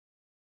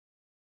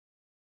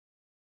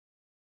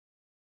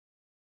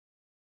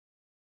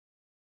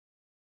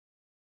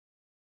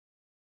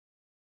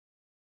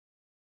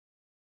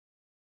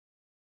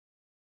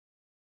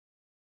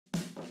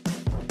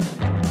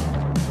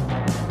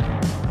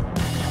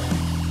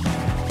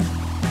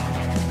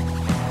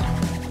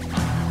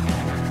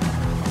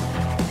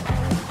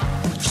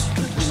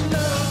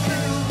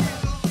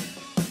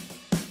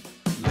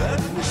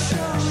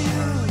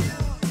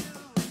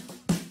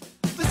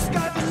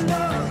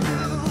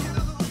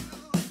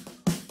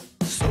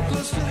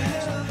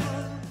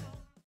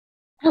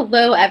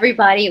Hello,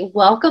 everybody.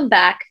 Welcome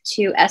back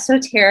to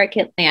Esoteric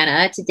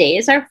Atlanta. Today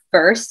is our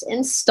first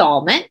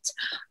installment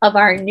of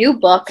our new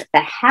book, The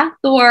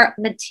Hathor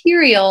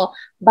Material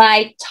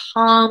by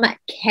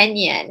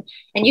Kenyon.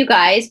 And you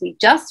guys, we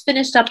just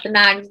finished up the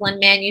Magdalene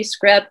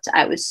manuscript.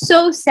 I was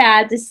so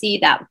sad to see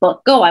that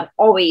book go. I'm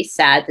always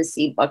sad to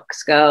see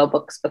books go.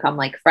 Books become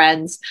like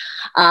friends.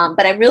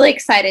 But I'm really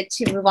excited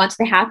to move on to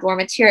the Hathor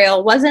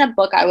Material. It wasn't a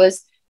book I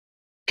was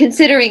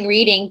considering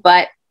reading,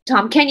 but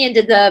Kenyon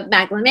did the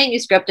Magdalene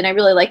manuscript, and I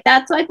really like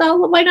that. So I thought,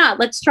 well, why not?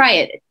 Let's try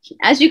it.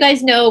 As you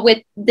guys know,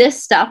 with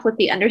this stuff, with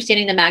the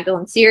Understanding the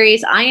Magdalene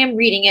series, I am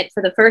reading it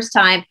for the first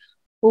time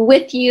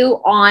with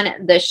you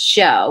on the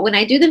show. When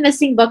I do the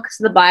missing books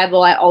of the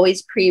Bible, I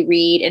always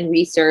pre-read and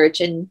research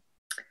and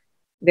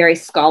very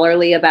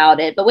scholarly about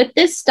it. But with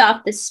this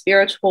stuff, this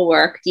spiritual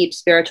work, deep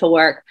spiritual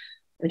work,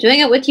 I'm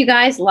doing it with you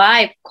guys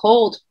live,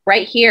 cold,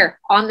 right here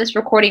on this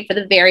recording for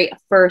the very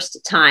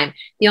first time.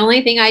 The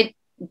only thing I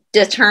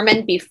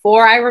determine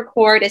before I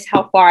record is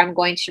how far I'm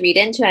going to read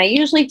into. And I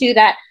usually do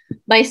that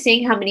by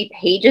seeing how many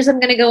pages I'm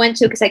going to go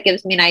into, because that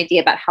gives me an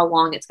idea about how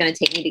long it's going to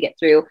take me to get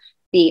through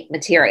the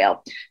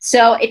material.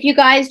 So if you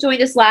guys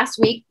joined us last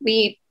week,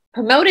 we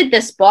promoted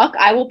this book.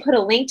 I will put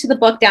a link to the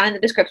book down in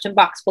the description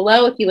box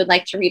below if you would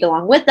like to read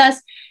along with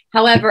us.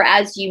 However,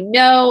 as you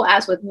know,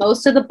 as with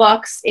most of the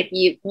books, if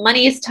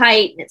money is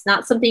tight and it's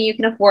not something you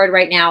can afford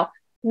right now,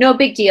 no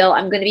big deal.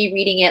 I'm going to be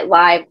reading it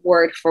live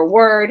word for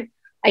word.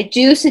 I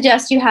do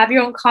suggest you have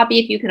your own copy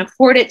if you can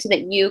afford it, so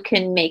that you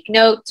can make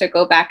notes or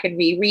go back and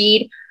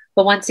reread.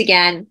 But once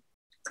again,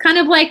 it's kind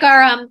of like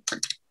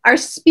our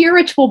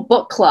spiritual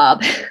book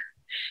club,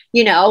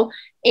 you know.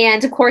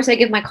 And of course, I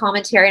give my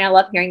commentary, and I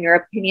love hearing your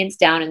opinions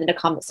down in the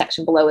comment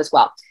section below as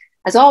well.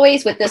 As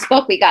always, with this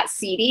book, we got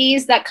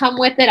CDs that come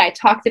with it. I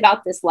talked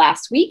about this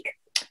last week.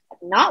 I've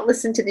not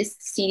listened to these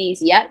CDs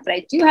yet, but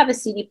I do have a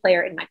CD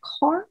player in my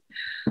car.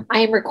 I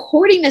am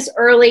recording this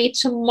early.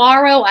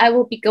 Tomorrow, I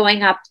will be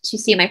going up to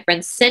see my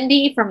friend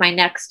Cindy for my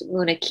next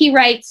Luna Key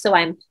Write. So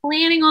I'm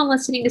planning on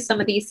listening to some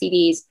of these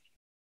CDs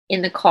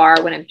in the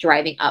car when I'm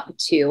driving up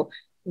to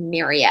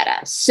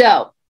Marietta.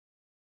 So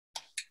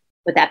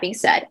with that being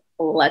said,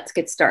 let's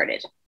get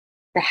started.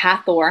 The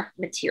Hathor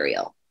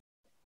Material.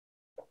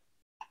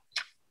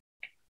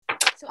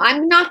 So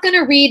I'm not going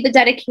to read the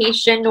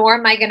dedication, nor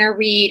am I going to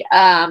read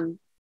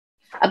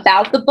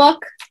about the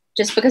book,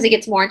 just because it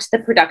gets more into the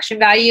production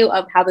value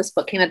of how this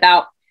book came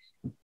about.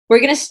 We're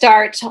going to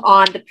start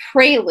on the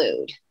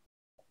prelude.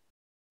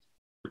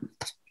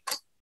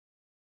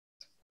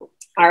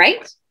 All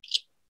right.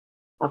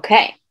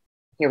 Okay,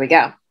 here we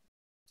go.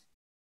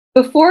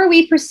 Before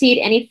we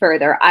proceed any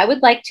further, I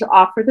would like to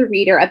offer the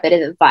reader a bit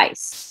of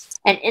advice,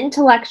 an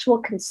intellectual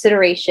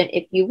consideration,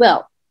 if you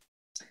will.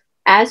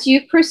 As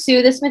you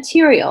pursue this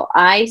material,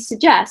 I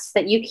suggest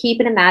that you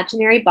keep an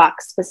imaginary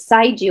box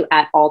beside you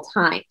at all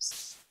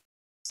times.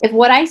 If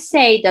what I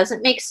say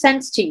doesn't make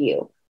sense to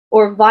you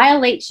or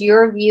violates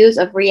your views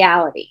of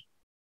reality,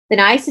 then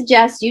I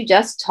suggest you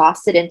just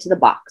toss it into the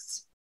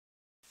box.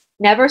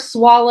 Never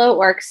swallow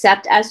or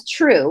accept as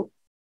true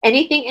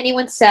anything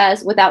anyone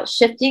says without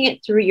shifting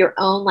it through your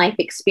own life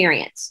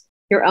experience,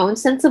 your own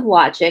sense of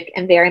logic,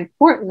 and very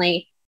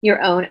importantly,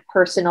 your own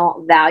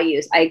personal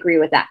values. I agree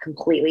with that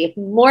completely. If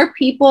more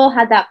people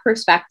had that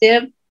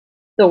perspective,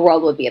 the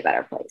world would be a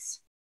better place.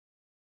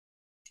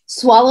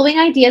 Swallowing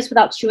ideas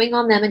without chewing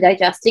on them and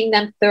digesting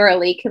them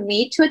thoroughly can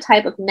lead to a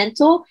type of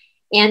mental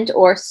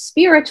and/or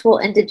spiritual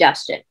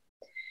indigestion.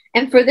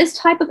 And for this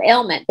type of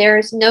ailment, there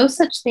is no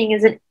such thing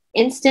as an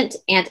instant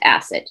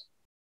antacid.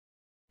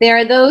 There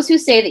are those who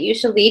say that you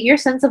should leave your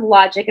sense of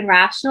logic and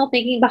rational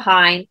thinking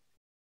behind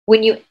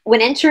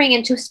when entering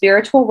into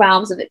spiritual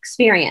realms of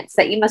experience,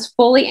 that you must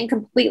fully and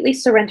completely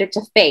surrender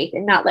to faith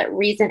and not let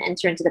reason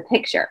enter into the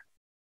picture.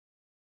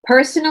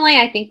 Personally,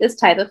 I think this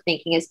type of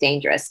thinking is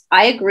dangerous.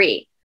 I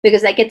agree,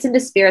 because that gets into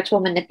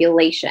spiritual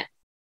manipulation.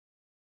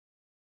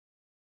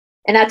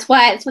 And that's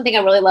why it's one thing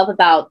I really love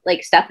about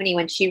like Stephanie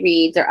when she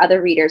reads, or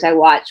other readers I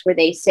watch, where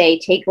they say,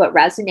 take what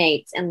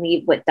resonates and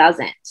leave what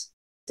doesn't.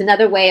 It's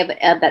another way of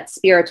that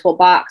spiritual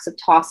box of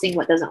tossing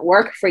what doesn't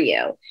work for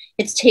you.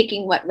 It's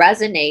taking what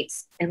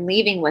resonates and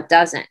leaving what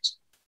doesn't.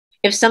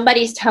 If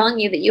somebody's telling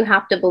you that you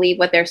have to believe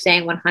what they're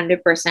saying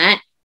 100%,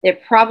 they're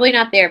probably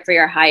not there for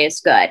your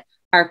highest good.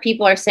 Or if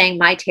people are saying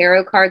my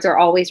tarot cards are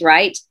always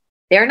right,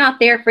 they're not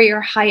there for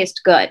your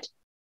highest good.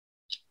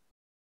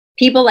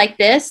 People like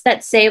this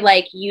that say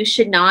like you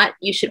should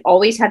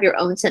always have your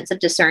own sense of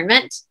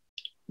discernment.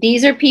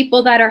 These are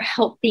people that are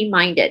healthy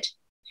minded.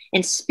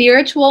 And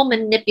spiritual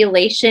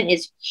manipulation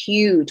is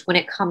huge when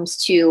it comes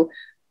to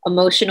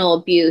emotional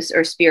abuse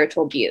or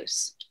spiritual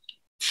abuse.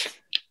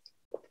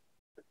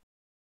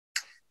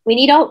 We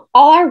need all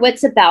our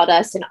wits about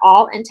us and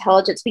all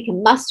intelligence we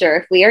can muster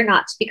if we are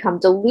not to become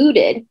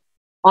deluded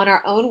on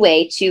our own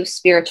way to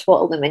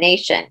spiritual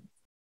illumination.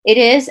 It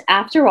is,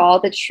 after all,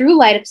 the true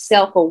light of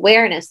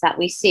self-awareness that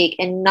we seek,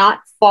 and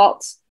not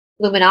false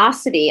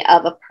luminosity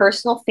of a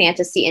personal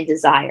fantasy and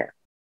desire.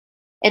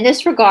 In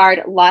this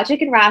regard,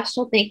 logic and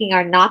rational thinking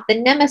are not the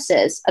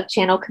nemesis of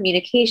channel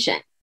communication.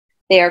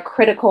 They are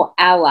critical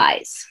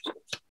allies.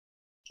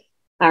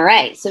 All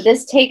right, so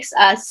this takes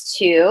us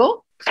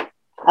to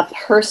a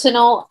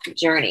personal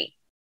journey.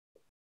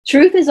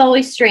 Truth is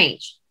always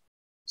strange,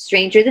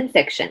 stranger than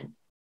fiction.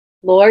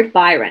 Lord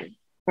Byron,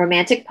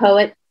 romantic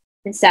poet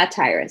and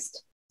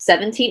satirist,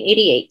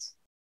 1788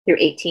 through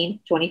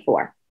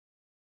 1824.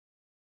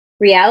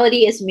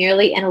 Reality is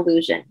merely an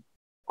illusion,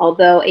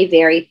 although a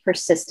very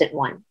persistent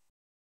one.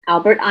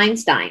 Albert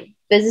Einstein,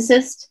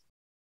 physicist,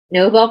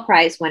 Nobel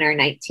Prize winner,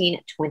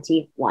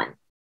 1921.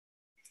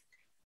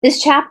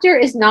 This chapter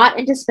is not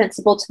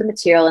indispensable to the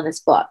material in this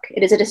book.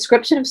 It is a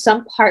description of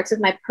some parts of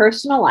my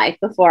personal life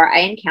before I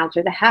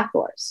encounter the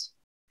Hathors.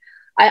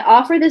 I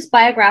offer this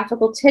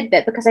biographical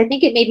tidbit because I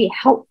think it may be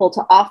helpful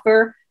to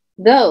offer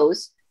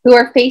those who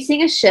are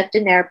facing a shift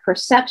in their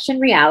perception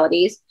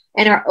realities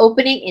and are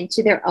opening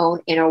into their own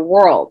inner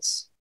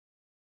worlds.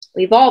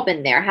 We've all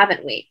been there,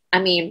 haven't we? I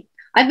mean,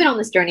 I've been on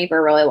this journey for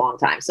a really long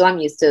time, so I'm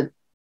used to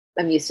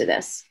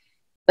this.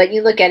 But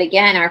you look at,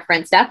 again, our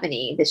friend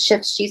Stephanie, the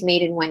shifts she's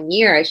made in 1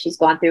 year as she's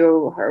gone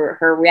through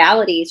her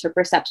realities, her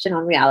perception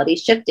on reality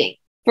shifting.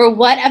 For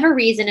whatever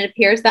reason, it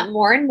appears that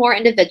more and more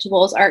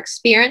individuals are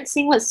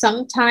experiencing what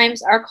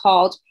sometimes are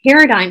called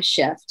paradigm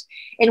shift,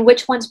 in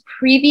which one's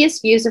previous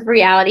views of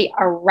reality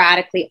are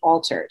radically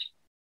altered.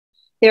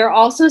 They are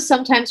also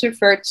sometimes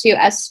referred to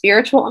as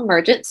spiritual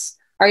emergence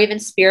or even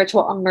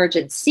spiritual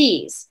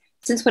emergencies,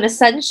 since when a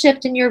sudden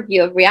shift in your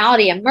view of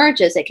reality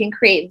emerges, it can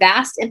create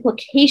vast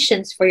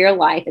implications for your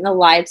life and the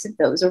lives of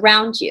those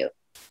around you.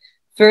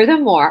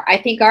 Furthermore, I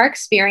think our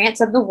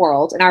experience of the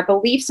world and our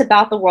beliefs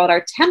about the world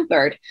are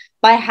tempered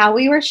by how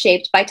we were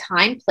shaped by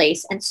time,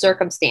 place, and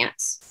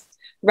circumstance.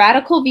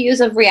 Radical views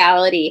of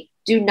reality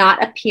do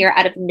not appear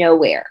out of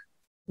nowhere.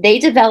 They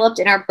developed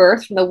in our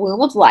birth from the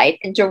womb of life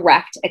in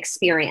direct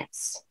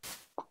experience.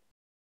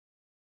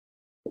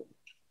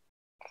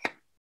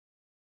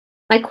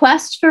 My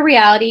quest for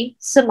reality,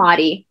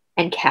 samadhi,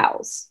 and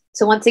cows.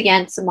 So once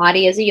again,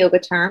 samadhi is a yoga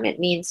term. It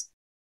means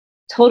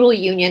total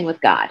union with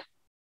God.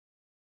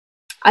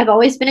 I've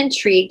always been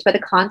intrigued by the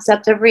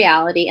concept of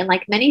reality, and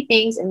like many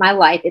things in my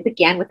life, it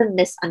began with a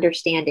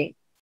misunderstanding.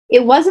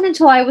 It wasn't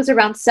until I was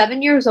around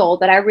 7 years old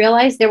that I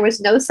realized there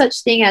was no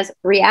such thing as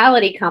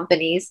reality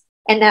companies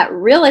and that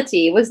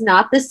realty was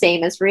not the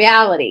same as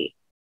reality.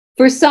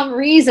 For some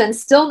reason,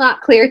 still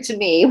not clear to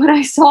me, when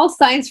I saw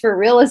signs for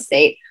real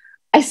estate,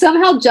 I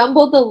somehow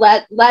jumbled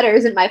the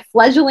letters in my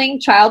fledgling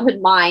childhood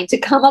mind to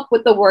come up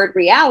with the word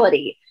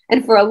reality.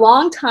 And for a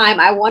long time,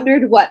 I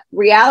wondered what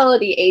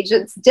reality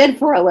agents did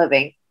for a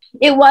living.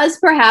 It was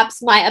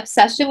perhaps my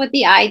obsession with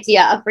the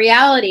idea of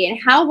reality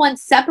and how one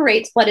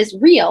separates what is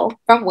real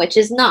from which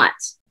is not.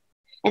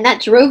 And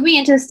that drove me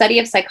into the study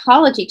of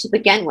psychology to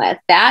begin with,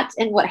 that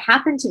and what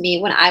happened to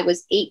me when I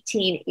was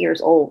 18 years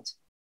old.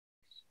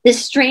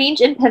 This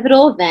strange and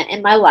pivotal event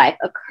in my life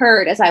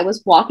occurred as I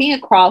was walking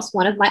across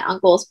one of my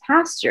uncle's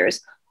pastures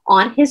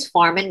on his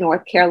farm in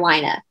North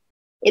Carolina.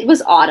 It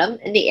was autumn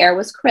and the air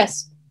was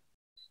crisp.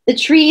 The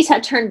trees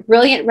had turned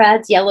brilliant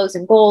reds, yellows,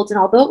 and golds, and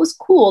although it was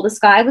cool, the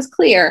sky was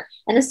clear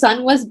and the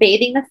sun was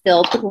bathing the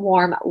field with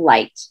warm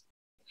light.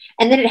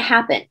 And then it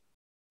happened.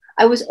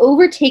 I was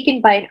overtaken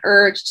by an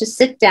urge to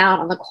sit down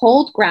on the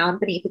cold ground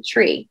beneath a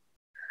tree.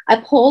 I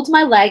pulled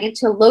my leg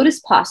into a lotus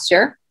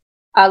posture,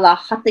 a la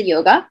Hatha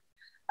Yoga,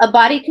 a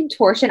body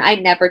contortion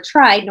I'd never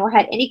tried nor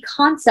had any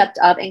concept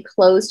of, and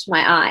closed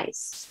my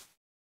eyes.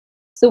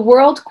 The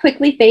world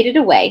quickly faded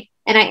away,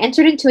 and I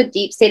entered into a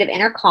deep state of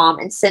inner calm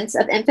and sense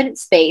of infinite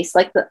space,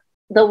 like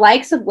the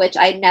likes of which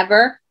I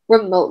never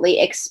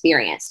remotely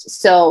experienced.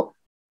 So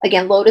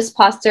again, lotus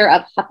posture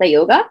of Hatha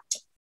Yoga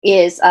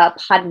is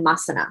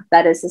Padmasana.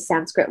 That is the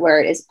Sanskrit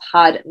word, is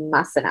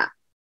Padmasana.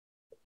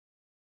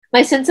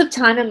 My sense of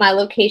time and my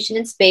location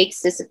in space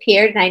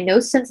disappeared, and I had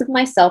no sense of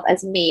myself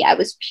as me. I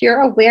was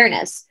pure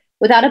awareness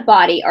without a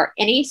body or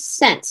any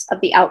sense of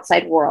the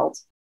outside world.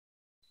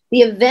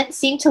 The event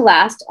seemed to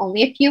last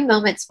only a few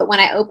moments, but when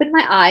I opened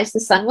my eyes, the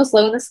sun was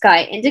low in the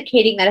sky,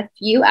 indicating that a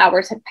few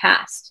hours had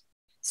passed.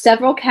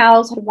 Several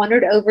cows had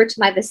wandered over to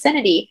my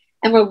vicinity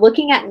and were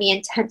looking at me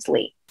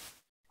intently.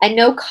 I had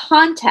no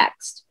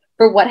context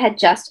for what had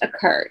just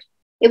occurred.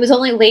 It was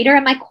only later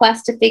in my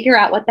quest to figure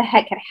out what the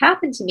heck had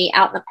happened to me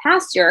out in the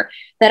pasture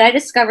that I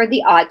discovered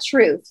the odd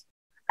truth.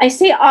 I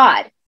say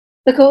odd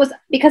because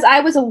I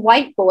was a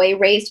white boy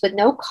raised with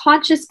no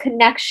conscious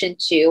connection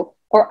to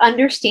or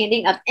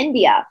understanding of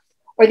India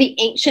or the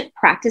ancient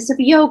practice of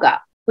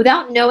yoga.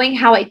 Without knowing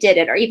how I did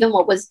it or even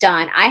what was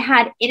done, I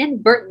had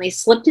inadvertently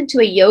slipped into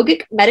a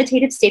yogic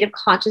meditative state of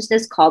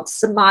consciousness called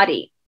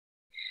samadhi.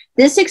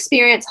 This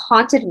experience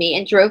haunted me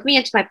and drove me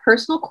into my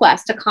personal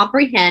quest to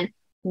comprehend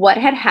what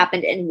had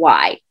happened and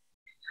why.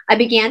 I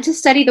began to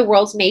study the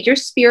world's major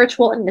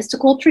spiritual and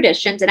mystical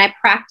traditions, and I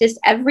practiced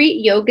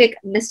every yogic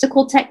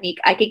mystical technique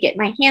I could get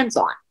my hands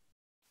on.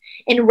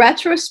 In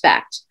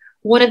retrospect,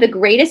 one of the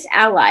greatest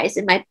allies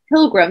in my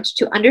pilgrimage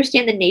to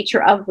understand the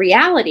nature of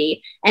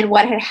reality and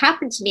what had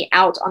happened to me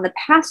out on the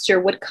pasture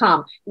would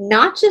come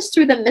not just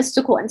through the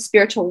mystical and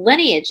spiritual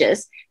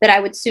lineages that I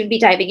would soon be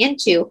diving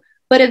into,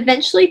 but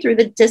eventually through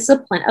the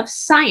discipline of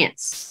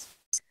science.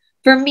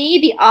 For me,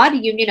 the odd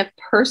union of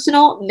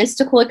personal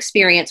mystical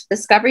experience with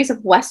discoveries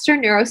of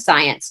Western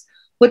neuroscience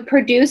would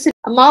produce an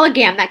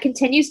amalgam that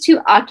continues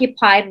to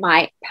occupy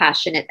my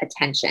passionate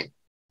attention.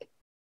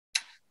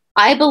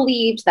 I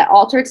believed that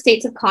altered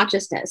states of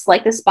consciousness,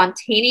 like the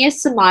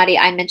spontaneous samadhi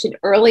I mentioned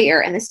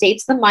earlier, and the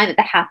states of the mind that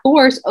the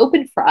Hathors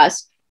opened for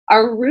us,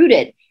 are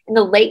rooted in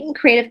the latent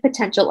creative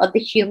potential of the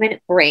human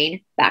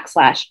brain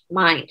 /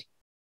 mind.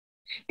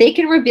 They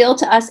can reveal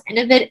to us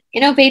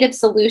innovative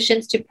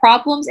solutions to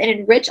problems and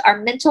enrich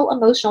our mental,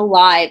 emotional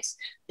lives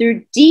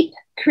through deep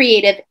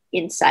creative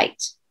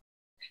insight.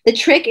 The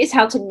trick is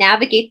how to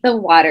navigate the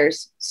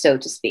waters, so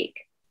to speak.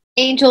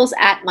 Angels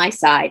at my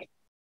side.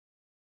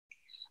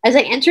 As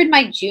I entered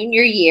my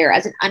junior year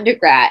as an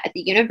undergrad at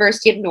the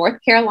University of North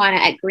Carolina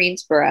at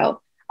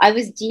Greensboro, I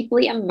was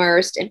deeply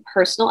immersed in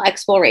personal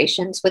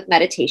explorations with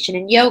meditation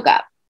and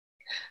yoga.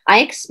 I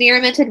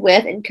experimented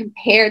with and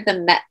compared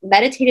the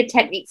meditative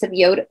techniques of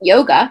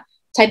yoga,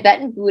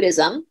 Tibetan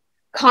Buddhism,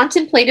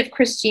 contemplative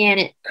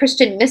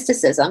Christian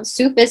mysticism,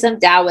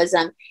 Sufism,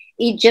 Taoism,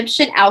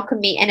 Egyptian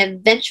alchemy, and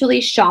eventually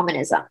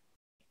shamanism.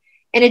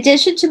 In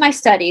addition to my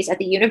studies at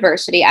the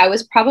university, I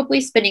was probably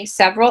spending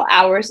several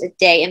hours a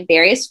day in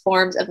various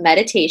forms of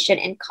meditation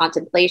and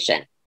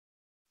contemplation.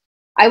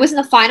 I was in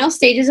the final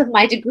stages of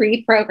my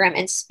degree program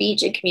in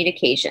speech and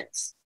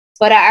communications,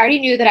 but I already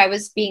knew that I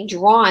was being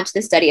drawn to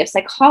the study of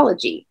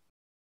psychology.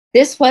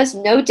 This was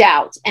no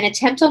doubt an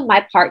attempt on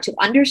my part to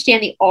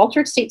understand the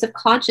altered states of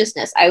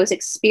consciousness I was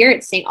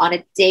experiencing on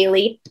a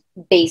daily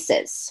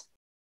basis.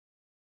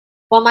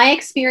 While my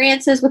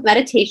experiences with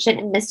meditation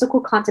and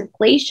mystical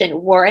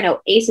contemplation were an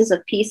oasis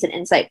of peace and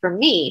insight for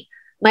me,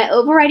 my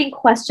overriding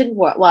question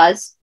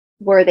was,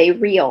 were they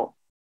real?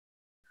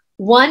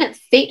 One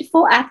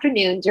fateful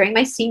afternoon during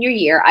my senior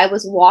year, I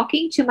was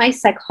walking to my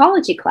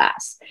psychology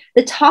class,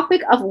 the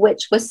topic of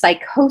which was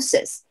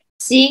psychosis,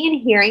 seeing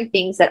and hearing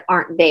things that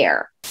aren't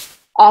there.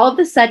 All of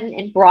a sudden,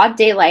 in broad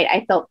daylight,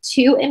 I felt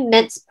two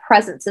immense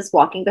presences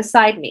walking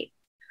beside me.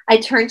 I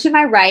turned to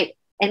my right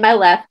and my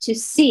left to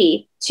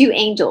see two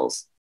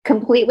angels,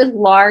 complete with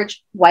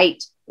large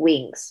white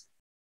wings.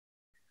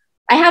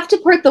 I have to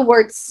put the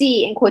word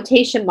see in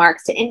quotation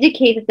marks to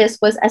indicate that this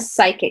was a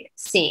psychic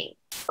seeing,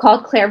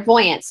 called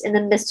clairvoyance in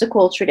the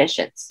mystical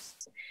traditions,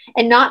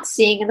 and not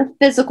seeing in the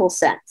physical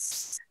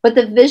sense. But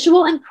the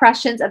visual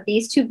impressions of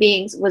these two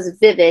beings was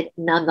vivid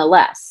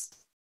nonetheless.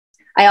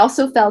 I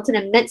also felt an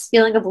immense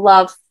feeling of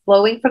love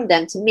flowing from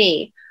them to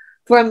me.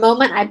 For a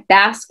moment, I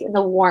basked in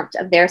the warmth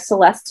of their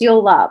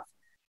celestial love,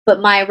 but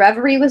my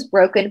reverie was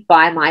broken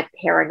by my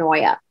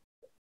paranoia.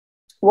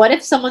 What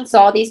if someone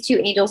saw these two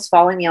angels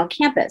following me on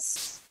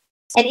campus?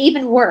 And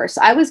even worse,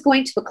 I was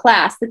going to a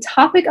class, the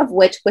topic of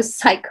which was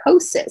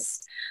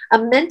psychosis, a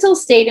mental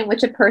state in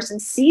which a person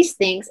sees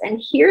things and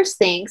hears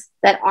things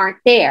that aren't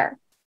there.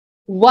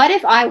 What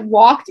if I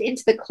walked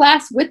into the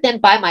class with them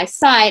by my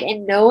side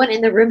and no one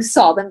in the room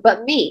saw them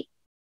but me?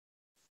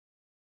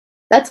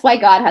 That's why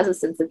God has a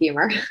sense of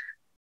humor.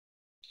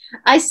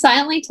 I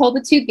silently told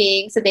the two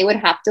beings that they would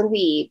have to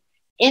leave.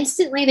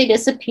 Instantly, they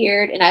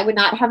disappeared, and I would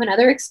not have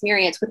another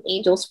experience with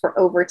angels for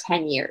over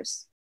 10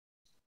 years.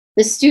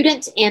 The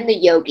student and the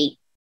yogi.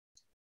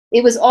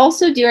 It was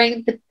also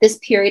during this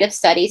period of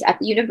studies at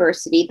the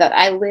university that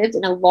I lived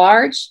in a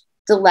large,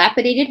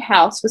 dilapidated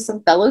house with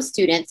some fellow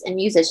students and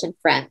musician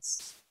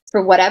friends.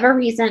 For whatever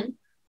reason,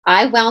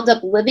 I wound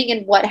up living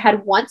in what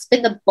had once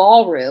been the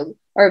ballroom,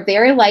 or a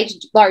very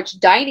large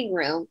dining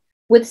room,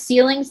 with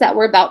ceilings that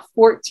were about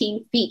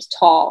 14 feet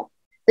tall.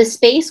 The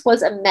space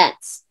was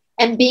immense,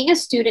 and being a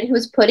student who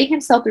was putting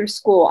himself through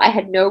school, I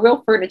had no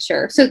real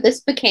furniture, so this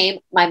became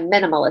my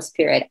minimalist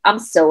period. I'm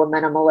still a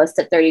minimalist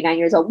at 39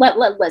 years old.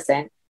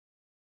 Listen.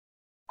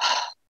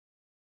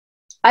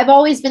 I've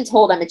always been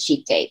told I'm a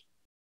cheap date.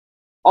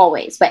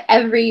 Always. By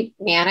every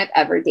man I've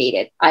ever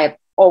dated, I have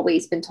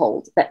always been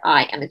told that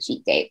I am a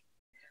cheap date.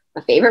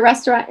 My favorite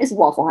restaurant is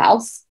Waffle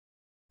House.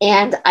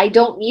 And I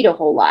don't need a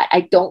whole lot.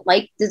 I don't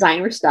like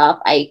designer stuff.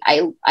 I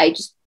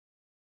just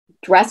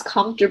dress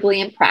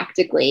comfortably and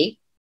practically.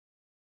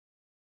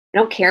 I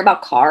don't care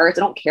about cars.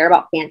 I don't care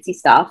about fancy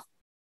stuff.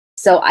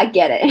 So I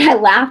get it. And I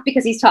laugh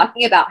because he's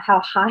talking about how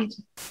high.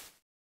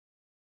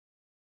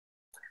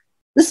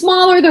 The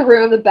smaller the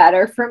room, the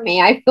better for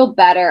me. I feel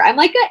better. I'm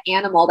like an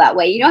animal that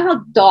way. You know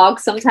how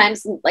dogs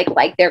sometimes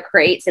like their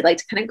crates? They like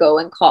to kind of go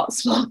and call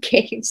small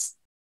caves.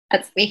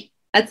 That's me.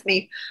 That's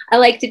me. I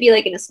like to be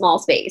like in a small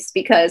space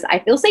because I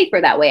feel safer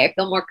that way. I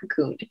feel more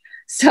cocooned.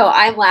 So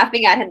I'm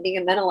laughing at him being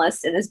a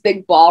minimalist in this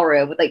big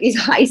ballroom with like these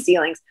high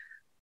ceilings.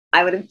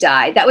 I would have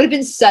died. That would have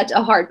been such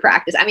a hard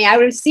practice. I mean, I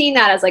would have seen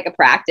that as like a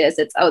practice.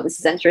 It's, oh, this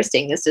is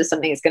interesting. This is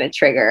something that's going to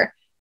trigger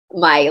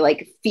my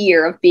like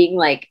fear of being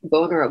like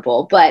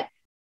vulnerable. But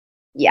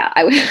yeah,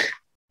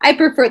 I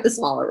prefer the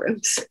smaller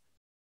rooms.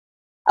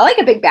 I like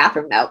a big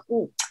bathroom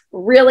though.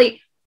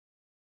 Really.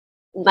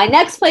 My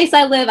next place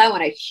I live, I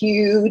want a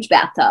huge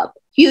bathtub.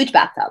 Huge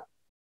bathtub.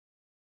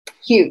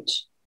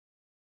 Huge.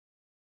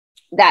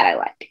 That I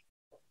like.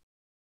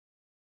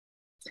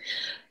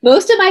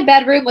 Most of my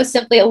bedroom was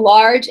simply a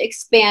large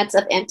expanse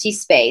of empty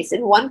space.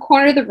 In one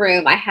corner of the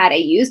room, I had a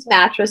used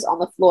mattress on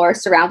the floor,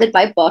 surrounded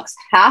by books,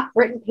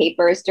 half-written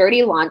papers,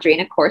 dirty laundry,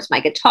 and of course, my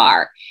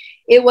guitar.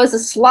 It was a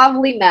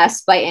slovenly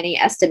mess by any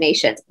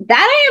estimations.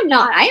 That I am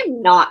not. I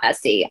am not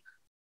messy.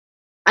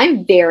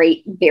 I'm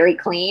very, very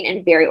clean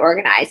and very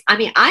organized. I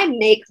mean, I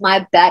make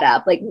my bed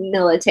up like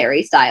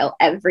military style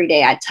every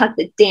day. I tuck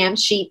the damn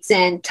sheets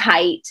in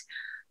tight.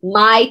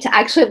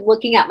 Actually, I'm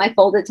looking at my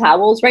folded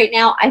towels right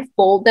now. I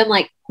fold them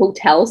like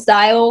hotel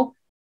style.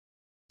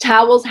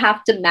 Towels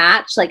have to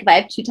match. Like if I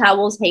have two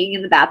towels hanging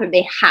in the bathroom,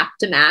 they have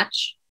to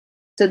match.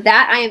 So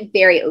that I am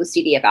very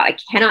OCD about. I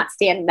cannot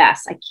stand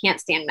mess. I can't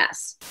stand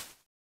mess.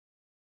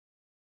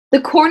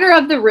 The corner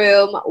of the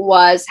room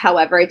was,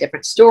 however, a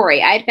different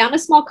story. I had found a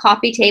small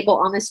coffee table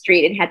on the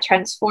street and had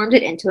transformed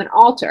it into an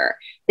altar.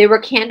 There were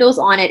candles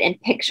on it and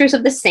pictures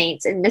of the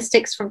saints and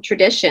mystics from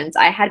traditions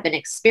I had been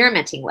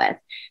experimenting with.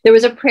 There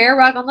was a prayer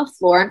rug on the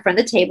floor in front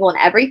of the table, and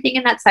everything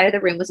in that side of the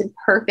room was in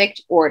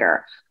perfect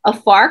order. A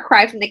far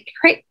cry from the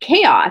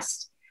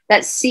chaos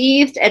that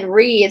seethed and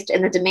wreathed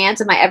in the demands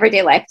of my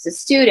everyday life as a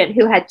student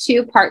who had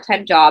 2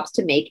 part-time jobs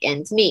to make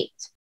ends meet.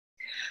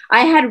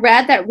 I had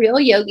read that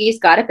real yogis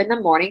got up in the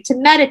morning to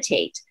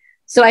meditate.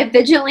 So I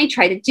vigilantly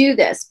tried to do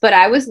this, but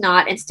I was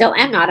not and still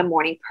am not a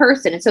morning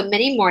person. And so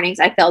many mornings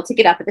I failed to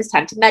get up at this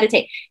time to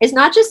meditate. It's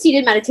not just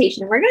seated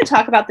meditation. And we're going to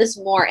talk about this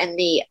more in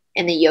the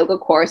yoga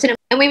course. And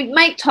we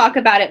might talk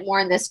about it more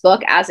in this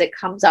book as it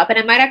comes up. And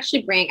I might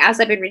actually as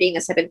I've been reading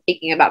this, I've been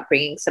thinking about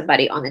bringing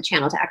somebody on the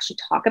channel to actually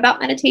talk about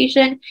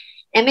meditation.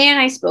 And May and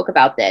I spoke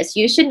about this.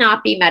 You should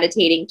not be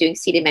meditating, doing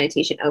seated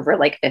meditation over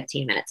like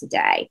 15 minutes a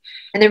day.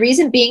 And the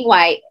reason being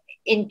why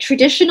in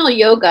traditional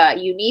yoga,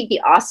 you need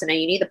the asana,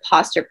 you need the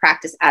posture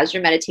practice as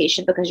your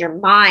meditation, because your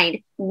mind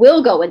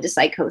will go into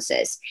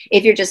psychosis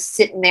if you're just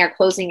sitting there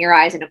closing your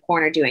eyes in a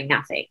corner doing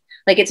nothing.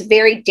 Like it's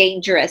very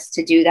dangerous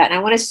to do that. And I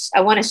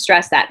want to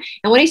stress that.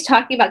 And when he's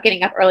talking about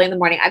getting up early in the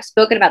morning, I've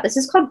spoken about this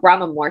is called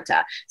Brahma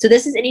Muhurta. So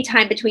this is any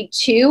time between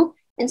 2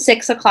 and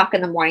 6 o'clock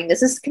in the morning.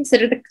 This is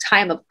considered the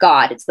time of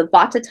God. It's the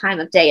Vata time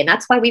of day. And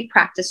that's why we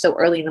practice so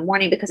early in the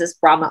morning, because it's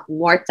Brahma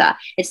Muhurta.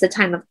 It's the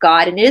time of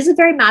God. And it is a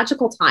very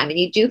magical time. And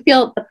you do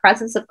feel the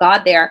presence of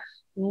God there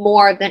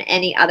more than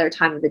any other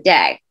time of the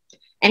day.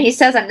 And he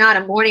says, I'm not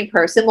a morning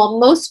person. Well,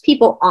 most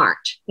people aren't.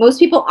 Most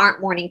people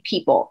aren't morning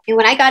people. And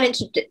when I got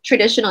into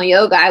traditional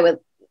yoga,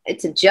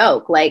 it's a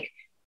joke. Like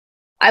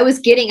I was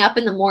getting up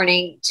in the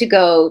morning to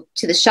go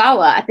to the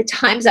shawa at the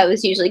times I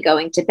was usually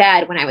going to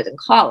bed when I was in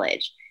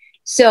college.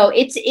 So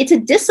it's a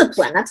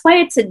discipline. That's why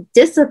it's a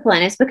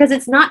discipline. It's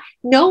because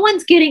no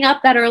one's getting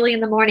up that early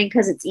in the morning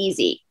because it's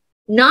easy.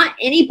 Not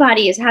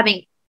anybody is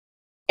having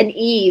an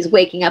ease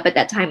waking up at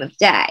that time of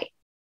day.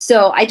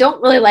 So I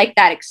don't really like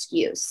that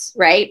excuse,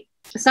 right?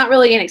 It's not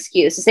really an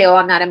excuse to say, oh,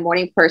 I'm not a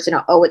morning person.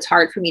 Or, oh, it's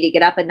hard for me to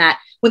get up. And that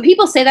when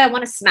people say that, I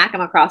want to smack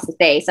them across the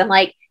face. I'm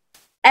like,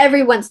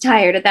 everyone's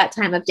tired at that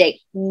time of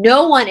day.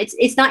 No one,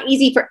 it's not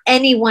easy for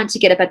anyone to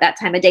get up at that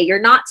time of day. You're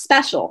not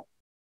special.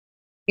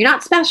 You're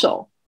not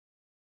special.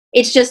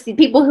 It's just the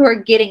people who are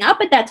getting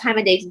up at that time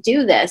of day to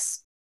do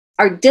this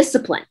are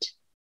disciplined.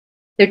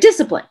 They're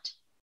disciplined.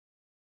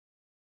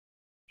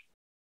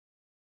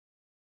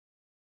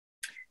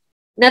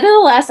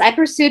 Nevertheless, I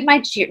pursued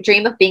my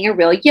dream of being a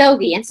real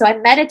yogi. And so I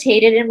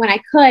meditated. And when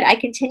I could, I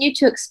continued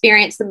to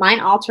experience the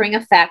mind-altering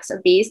effects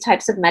of these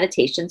types of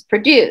meditations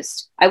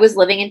produced. I was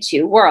living in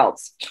 2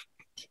 worlds.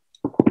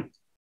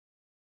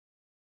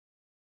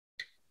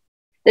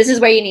 This is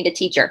where you need a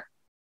teacher.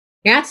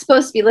 You're not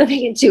supposed to be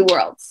living in 2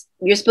 worlds.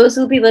 You're supposed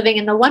to be living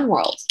in the one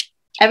world.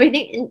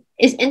 Everything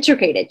is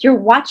integrated. You're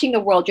watching the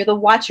world. You're the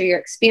watcher. You're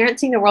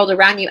experiencing the world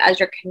around you as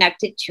you're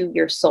connected to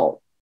your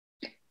soul.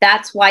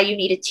 That's why you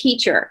need a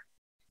teacher.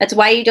 That's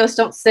why you just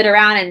don't sit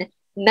around and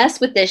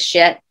mess with this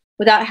shit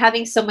without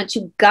having someone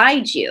to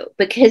guide you,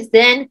 because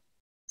then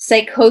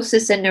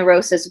psychosis and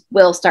neurosis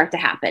will start to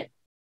happen.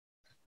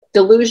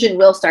 Delusion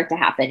will start to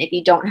happen if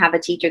you don't have a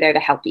teacher there to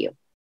help you.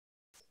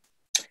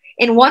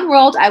 In one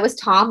world, I was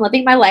Tom,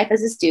 living my life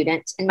as a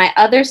student. In my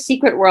other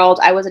secret world,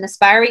 I was an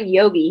aspiring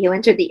yogi who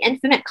entered the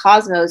infinite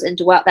cosmos and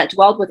that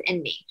dwelled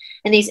within me.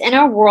 In these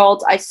inner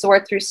worlds, I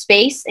soared through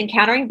space,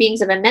 encountering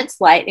beings of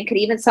immense light, and could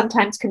even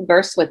sometimes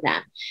converse with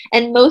them.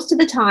 And most of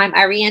the time,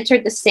 I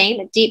re-entered the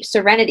same deep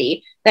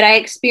serenity that I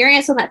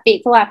experienced on that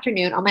fateful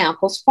afternoon on my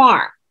uncle's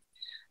farm.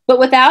 But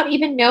without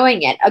even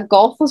knowing it, a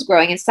gulf was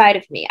growing inside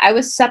of me. I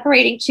was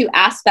separating 2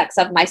 aspects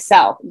of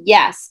myself.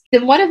 Yes.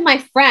 Then one of my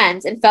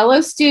friends and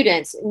fellow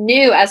students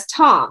knew as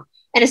Tom,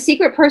 and a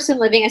secret person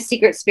living a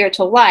secret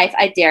spiritual life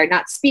I dared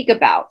not speak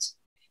about.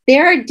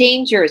 There are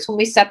dangers when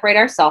we separate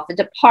ourselves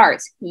into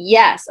parts.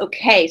 Yes.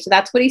 Okay. So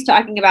that's what he's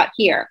talking about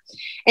here.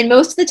 And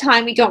most of the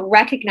time we don't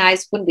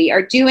recognize when we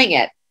are doing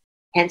it.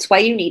 Hence why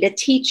you need a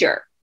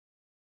teacher.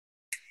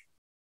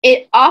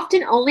 It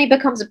often only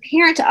becomes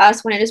apparent to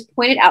us when it is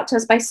pointed out to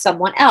us by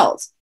someone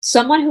else,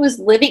 someone who is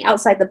living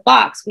outside the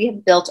box we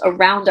have built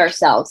around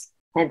ourselves.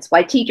 Hence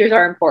why teachers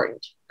are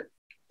important.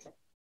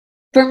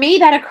 For me,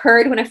 that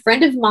occurred when a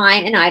friend of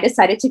mine and I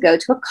decided to go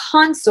to a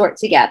consort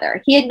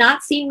together. He had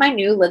not seen my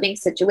new living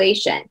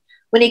situation.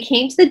 When he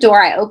came to the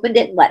door, I opened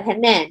it and let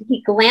him in.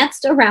 He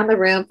glanced around the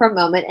room for a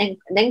moment and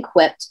then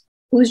quipped,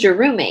 "Who's your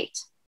roommate?"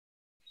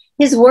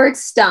 His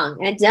words stung,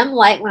 and a dim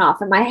light went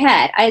off in my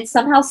head. I had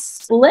somehow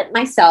split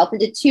myself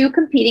into two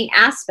competing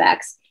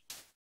aspects,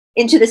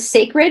 into the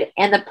sacred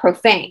and the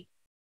profane.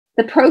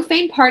 The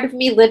profane part of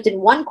me lived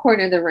in one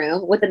corner of the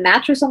room with a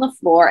mattress on the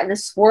floor and the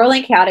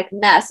swirling, chaotic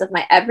mess of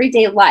my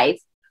everyday life,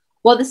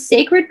 while the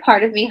sacred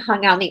part of me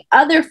hung out in the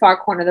other far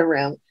corner of the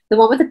room, the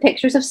one with the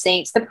pictures of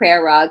saints, the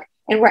prayer rug,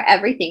 and where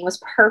everything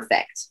was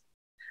perfect.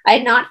 I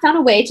had not found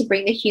a way to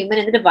bring the human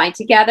and the divine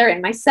together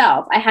in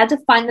myself. I had to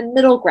find the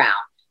middle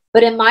ground.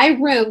 But in my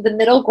room, the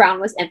middle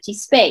ground was empty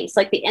space,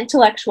 like the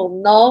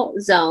intellectual null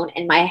zone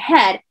in my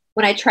head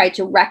when I tried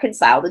to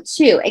reconcile the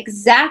two.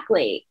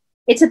 Exactly.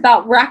 It's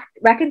about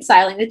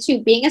reconciling the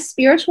two, being a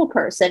spiritual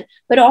person,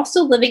 but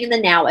also living in the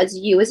now as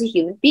you as a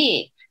human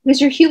being.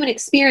 Because your human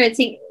experience,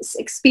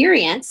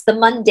 the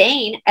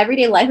mundane,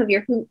 everyday life of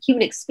your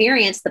human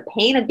experience, the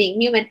pain of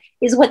being human,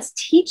 is what's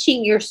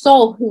teaching your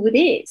soul who it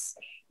is.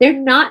 They're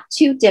not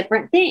two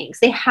different things.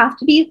 They have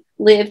to be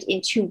lived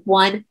into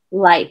one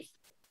life.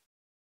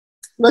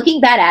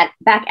 Looking back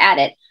at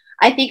it,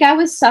 I think I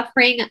was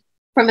suffering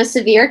from a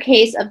severe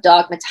case of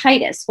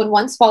dogmatitis, when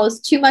one swallows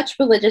too much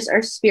religious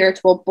or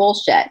spiritual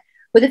bullshit,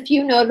 with a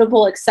few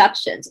notable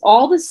exceptions.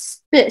 All the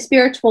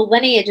spiritual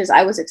lineages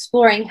I was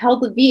exploring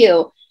held the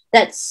view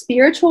that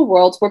spiritual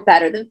worlds were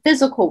better than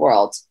physical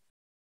worlds.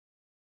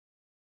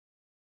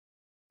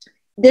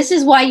 This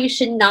is why you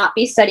should not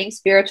be studying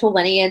spiritual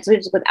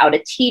lineages without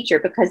a teacher,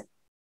 because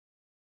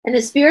in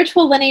the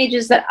spiritual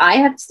lineages that I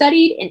have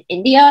studied in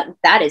India,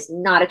 that is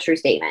not a true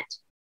statement.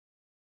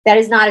 That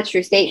is not a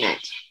true statement.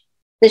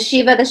 The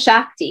Shiva, the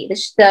Shakti,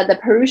 the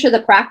Purusha,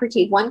 the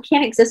Prakriti, one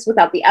can't exist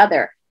without the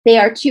other. They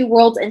are two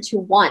worlds into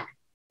one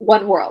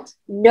world.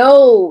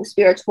 No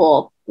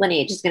spiritual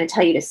lineage is going to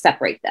tell you to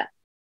separate them.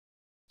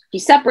 If you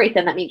separate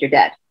them, that means you're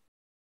dead.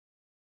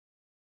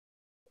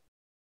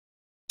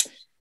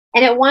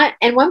 And at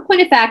one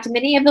point of fact,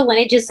 many of the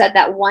lineages said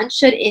that one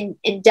should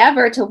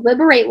endeavor to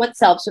liberate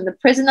oneself from the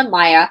prison of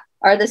Maya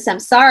or the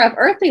samsara of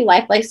earthly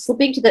life by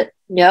slipping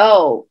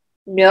to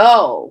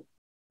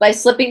by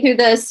slipping through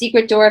the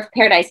secret door of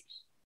paradise.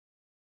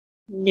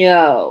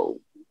 No.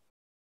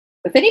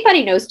 If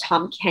anybody knows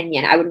Tom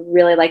Kenyon, I would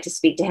really like to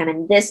speak to him.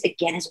 And this,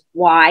 again, is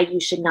why you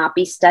should not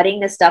be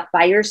studying this stuff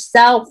by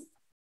yourself.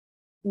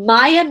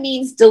 Maya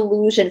means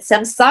delusion.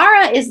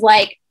 Samsara is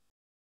like,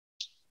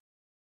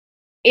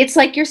 it's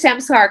like your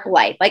samsaric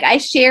life. Like I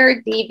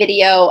shared the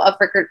video of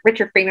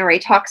Richard Freeman where he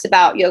talks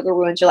about yoga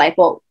ruins your life.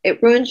 Well,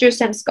 it ruins your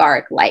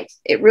samsaric life.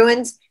 It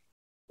ruins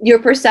your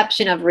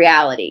perception of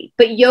reality.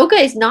 But yoga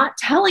is not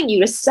telling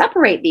you to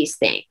separate these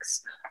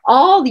things.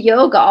 All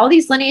yoga, all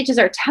these lineages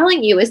are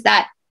telling you is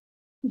that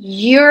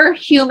your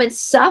human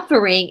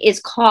suffering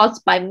is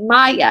caused by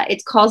Maya.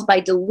 It's caused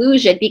by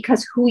delusion,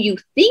 because who you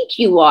think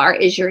you are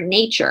is your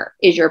nature,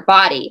 is your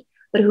body.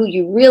 But who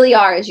you really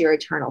are is your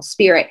eternal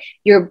spirit.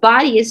 Your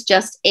body is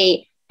just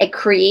a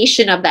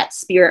creation of that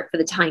spirit for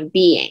the time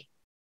being.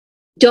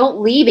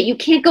 Don't leave it. You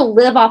can't go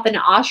live off in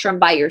an ashram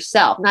by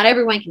yourself. Not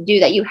everyone can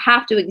do that. You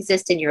have to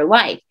exist in your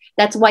life.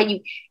 That's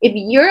why if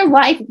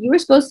you were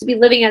supposed to be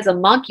living as a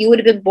monk, you would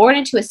have been born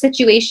into a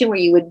situation where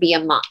you would be a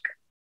monk.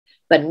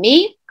 But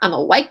me, I'm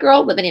a white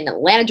girl living in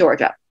Atlanta,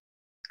 Georgia.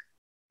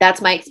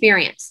 That's my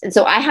experience. And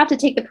so I have to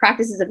take the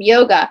practices of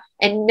yoga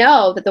and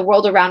know that the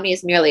world around me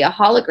is merely a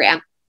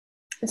hologram.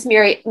 It's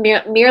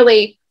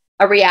merely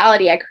a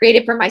reality I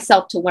created for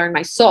myself to learn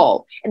my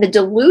soul. And the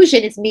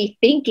delusion is me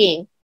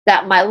thinking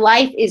that my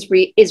life is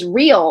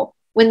real,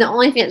 when the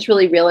only thing that's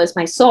really real is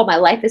my soul. My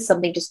life is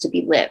something just to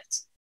be lived.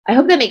 I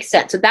hope that makes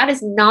sense. So that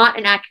is not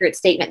an accurate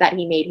statement that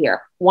he made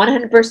here.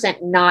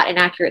 100% not an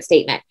accurate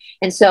statement.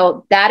 And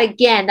so that,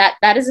 again,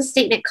 that is a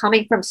statement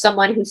coming from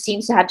someone who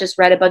seems to have just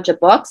read a bunch of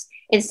books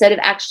instead of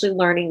actually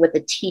learning with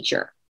a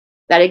teacher.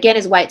 That, again,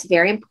 is why it's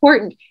very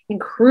important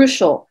and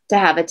crucial to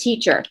have a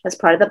teacher. That's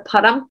part of the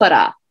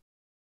parampara,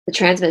 the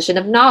transmission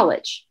of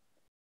knowledge.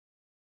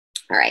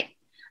 All right.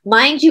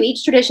 Mind you,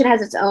 each tradition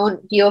has its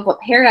own view of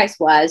what paradise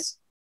was.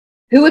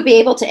 Who would be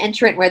able to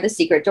enter it where the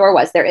secret door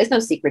was? There is no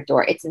secret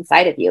door. It's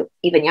inside of you.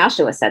 Even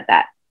Yahshua said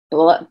that.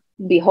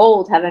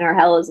 Behold, heaven or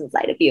hell is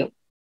inside of you.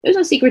 There's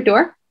no secret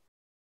door.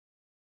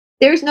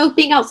 There's no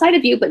thing outside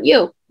of you but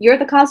you. You're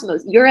the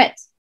cosmos. You're it.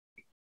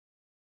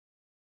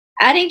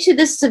 Adding to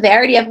the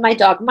severity of my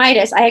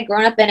dogmitis, I had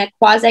grown up in a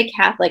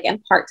quasi-Catholic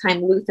and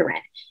part-time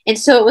Lutheran. And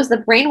so it was the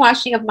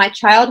brainwashing of my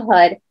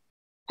childhood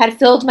had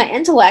filled my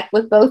intellect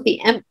with both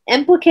the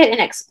implicit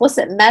and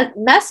explicit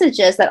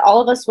messages that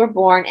all of us were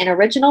born in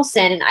original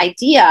sin, and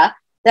idea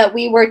that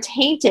we were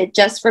tainted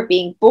just for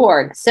being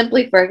born,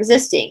 simply for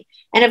existing.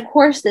 And of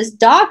course, this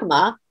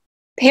dogma,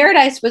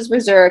 paradise was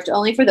reserved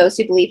only for those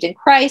who believed in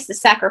Christ, the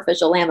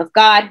sacrificial Lamb of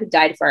God who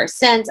died for our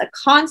sins, a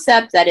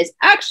concept that is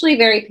actually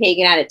very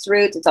pagan at its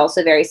roots. It's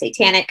also very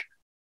satanic.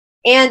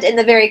 And in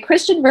the very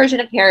Christian version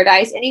of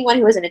paradise, anyone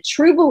who isn't a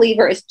true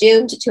believer is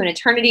doomed to an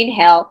eternity in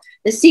hell.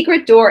 The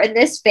secret door in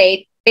this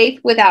faith,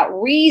 faith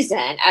without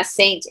reason, as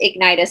Saint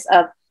Ignatius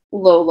of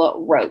Lola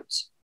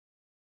wrote.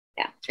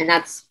 Yeah, and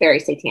that's very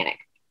satanic.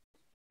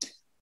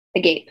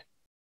 Agape.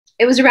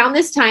 It was around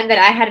this time that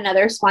I had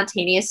another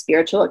spontaneous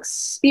spiritual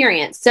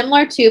experience,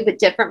 similar to but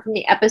different from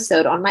the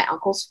episode on my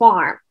uncle's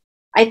farm.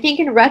 I think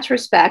in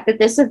retrospect that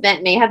this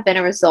event may have been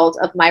a result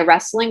of my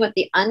wrestling with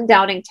the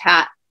undaunting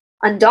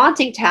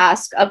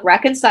task of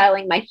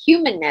reconciling my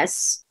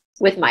humanness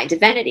with my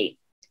divinity.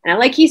 And I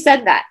like he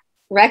said that,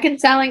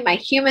 reconciling my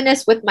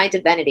humanness with my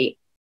divinity.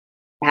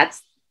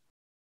 That's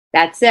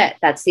it.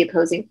 That's the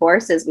opposing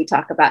forces we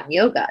talk about in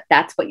yoga.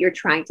 That's what you're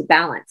trying to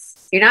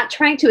balance. You're not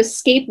trying to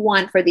escape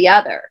one for the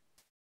other.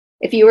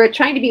 If you were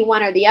trying to be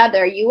one or the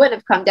other, you wouldn't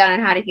have come down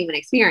and had a human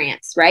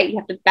experience, right? You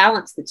have to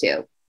balance the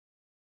two.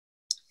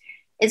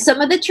 In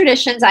some of the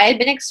traditions I had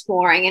been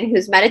exploring and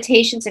whose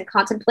meditations and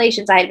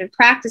contemplations I had been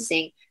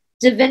practicing,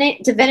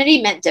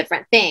 divinity meant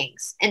different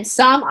things. In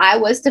some, I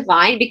was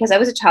divine because I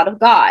was a child of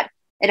God.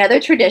 In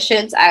other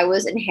traditions, I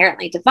was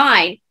inherently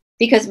divine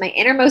because my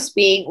innermost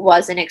being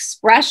was an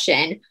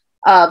expression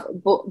of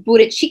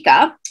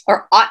bodhicitta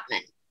or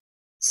Atman.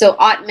 So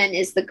Atman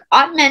is the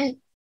Atman.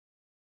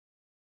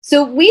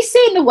 So we say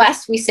in the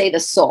West, we say the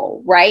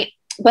soul, right?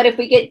 But if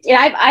we get,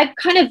 I've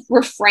kind of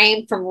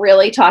refrained from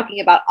really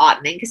talking about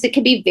Atman because it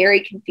can be very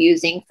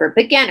confusing for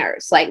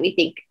beginners. Like we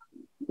think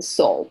the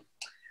soul.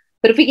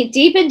 But if we get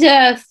deep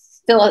into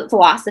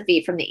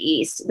philosophy from the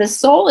East, the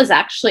soul is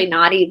actually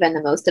not even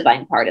the most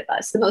divine part of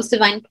us. The most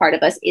divine part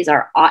of us is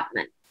our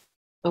Atman.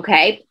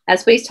 Okay?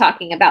 That's what he's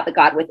talking about, the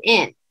God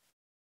within.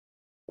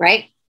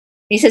 Right?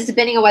 He says,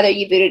 depending on whether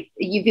you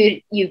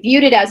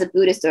viewed it as a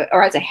Buddhist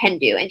or as a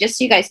Hindu. And just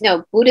so you guys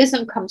know,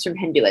 Buddhism comes from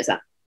Hinduism.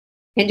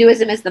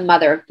 Hinduism is the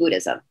mother of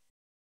Buddhism.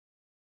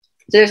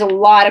 So there's a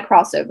lot of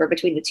crossover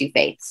between the two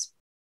faiths.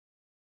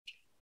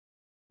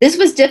 This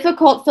was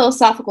difficult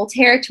philosophical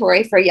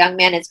territory for a young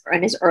man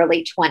in his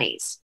early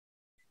 20s.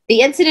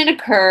 The incident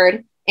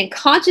occurred, and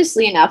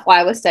consciously enough, while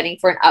I was studying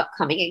for an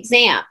upcoming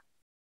exam.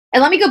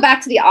 And let me go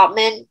back to the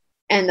Atman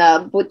and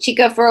the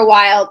bodhicitta for a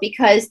while,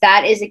 because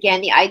that is,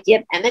 again, the idea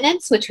of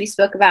eminence, which we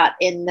spoke about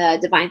in the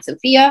Divine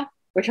Sophia,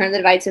 Return of the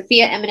Divine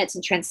Sophia, eminence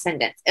and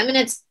transcendence.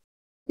 Eminence,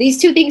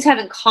 these two things have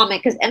in common,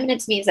 because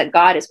eminence means that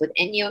God is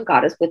within you and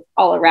God is with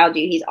all around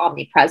you. He's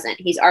omnipresent.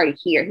 He's already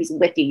here. He's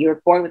with you. You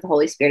were born with the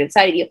Holy Spirit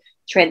inside of you.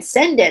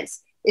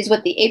 Transcendence is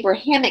what the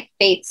Abrahamic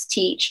faiths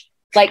teach,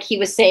 like he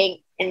was saying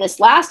in this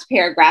last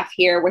paragraph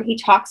here, where he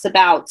talks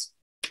about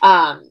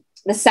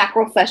the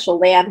sacrificial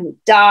lamb who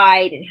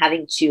died and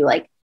having to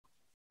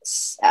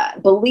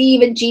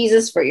believe in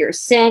Jesus for your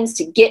sins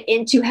to get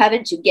into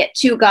heaven, to get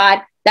to God.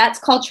 That's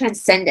called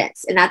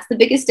transcendence. And that's the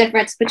biggest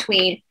difference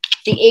between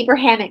the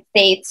Abrahamic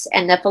faiths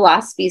and the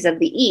philosophies of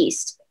the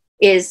East.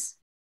 Is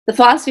the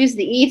philosophies of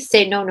the East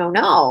say,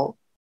 no.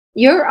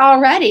 You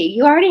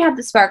already have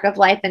the spark of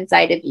life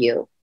inside of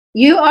you.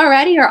 You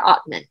already are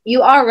Atman.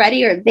 You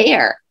already are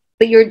there,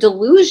 but your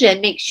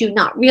delusion makes you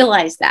not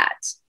realize that.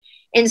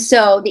 And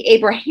so the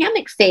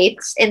Abrahamic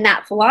faiths in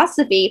that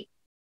philosophy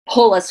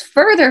pull us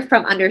further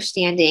from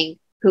understanding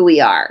who we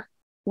are,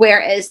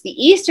 whereas the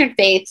Eastern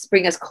faiths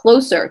bring us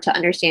closer to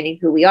understanding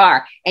who we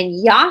are.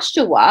 And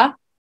Yahshua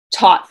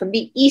taught from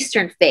the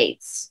Eastern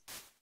faiths.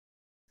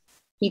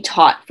 He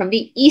taught from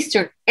the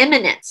Eastern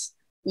eminence.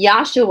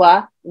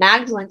 Yahshua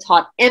Magdalene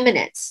taught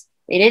eminence.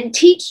 They didn't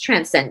teach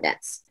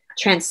transcendence.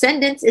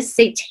 Transcendence is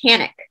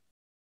satanic.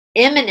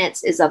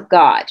 Eminence is of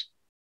God.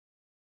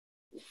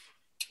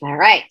 All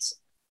right.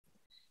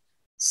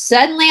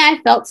 Suddenly, I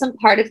felt some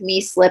part of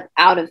me slip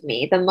out of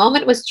me. The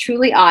moment was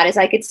truly odd, as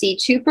I could see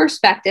two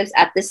perspectives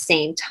at the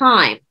same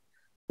time.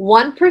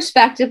 One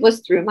perspective was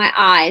through my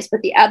eyes,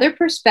 but the other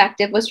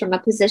perspective was from a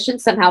position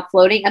somehow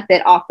floating a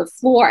bit off the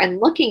floor and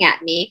looking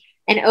at me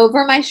and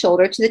over my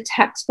shoulder to the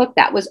textbook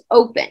that was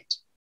opened.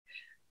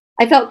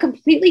 I felt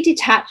completely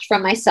detached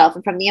from myself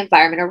and from the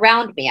environment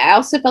around me. I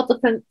also felt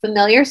the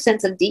familiar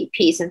sense of deep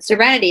peace and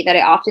serenity that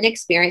I often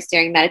experienced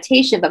during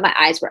meditation, but my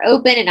eyes were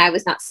open and I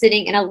was not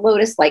sitting in a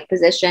lotus-like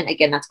position.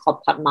 Again, that's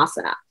called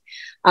Padmasana.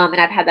 And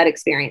I've had that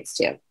experience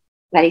too,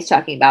 that he's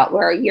talking about,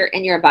 where you're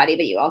in your body,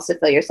 but you also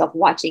feel yourself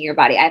watching your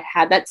body. I've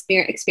had that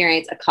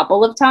experience a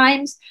couple of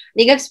times. I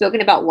think I've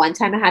spoken about one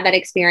time I had that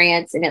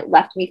experience and it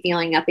left me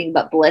feeling nothing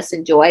but bliss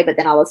and joy, but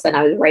then all of a sudden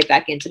I was right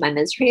back into my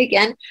misery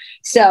again.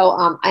 So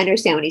I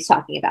understand what he's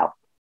talking about.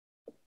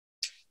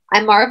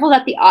 I marveled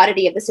at the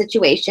oddity of the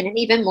situation, and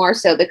even more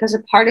so because a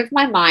part of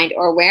my mind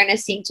or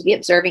awareness seemed to be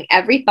observing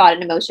every thought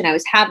and emotion I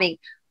was having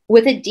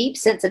with a deep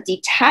sense of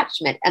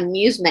detachment,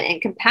 amusement,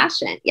 and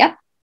compassion. Yep.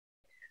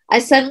 I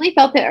suddenly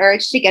felt the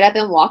urge to get up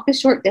and walk a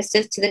short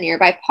distance to the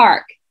nearby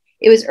park.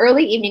 It was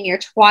early evening near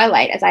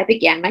twilight as I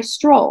began my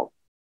stroll.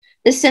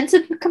 The sense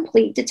of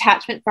complete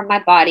detachment from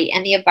my body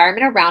and the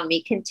environment around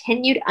me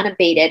continued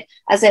unabated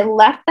as I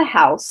left the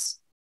house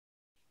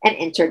and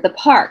entered the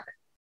park.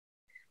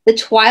 The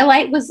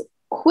twilight was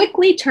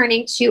quickly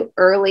turning to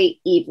early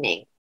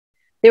evening.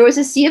 There was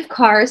a sea of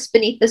cars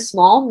beneath the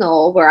small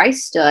knoll where I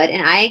stood,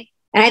 and I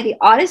had the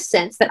oddest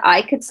sense that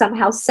I could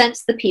somehow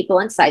sense the people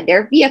inside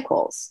their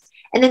vehicles.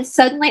 And then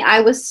suddenly I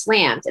was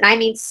slammed, and I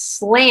mean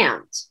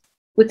slammed,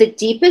 with the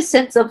deepest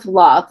sense of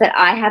love that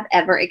I have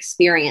ever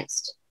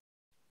experienced.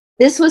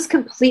 This was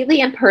completely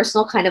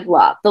impersonal kind of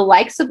love, the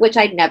likes of which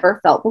I'd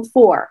never felt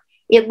before.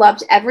 It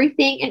loved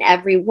everything and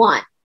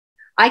everyone.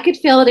 I could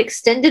feel it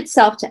extend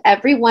itself to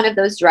every one of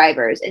those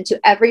drivers and to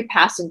every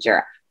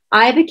passenger.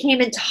 I became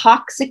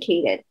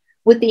intoxicated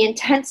with the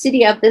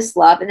intensity of this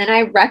love, and then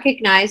I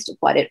recognized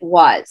what it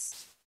was.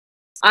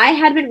 I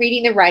had been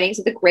reading the writings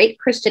of the great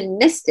Christian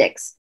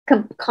mystics,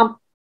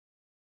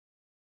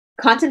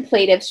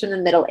 contemplatives from the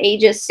Middle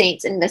Ages,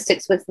 saints and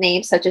mystics with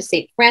names such as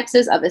St.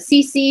 Francis of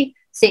Assisi,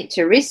 St.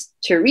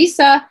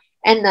 Teresa,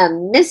 and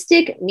the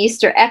mystic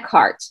Meister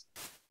Eckhart.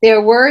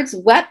 Their words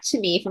wept to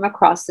me from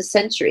across the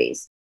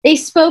centuries. They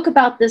spoke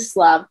about this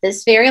love,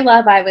 this very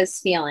love I was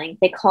feeling.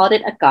 They called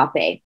it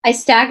agape. I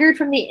staggered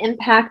from the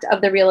impact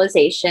of the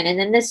realization, and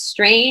then this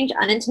strange,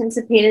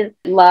 unanticipated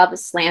love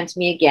slammed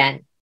me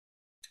again.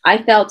 I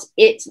felt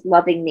it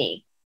loving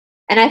me,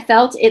 and I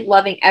felt it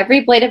loving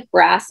every blade of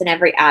grass and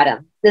every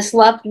atom. This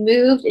love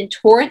moved in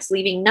torrents,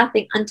 leaving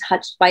nothing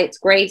untouched by its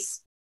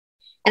grace.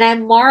 And I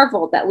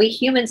marveled that we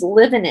humans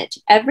live in it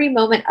every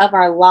moment of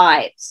our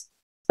lives,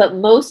 but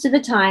most of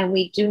the time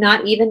we do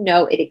not even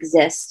know it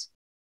exists.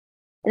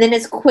 And then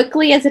as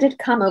quickly as it had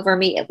come over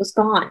me, it was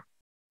gone.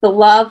 The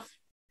love,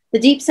 the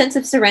deep sense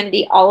of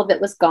serenity, all of it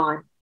was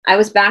gone. I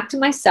was back to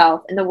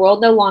myself, and the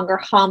world no longer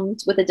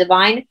hummed with the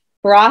divine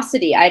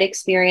ferocity I'd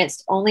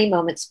experienced only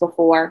moments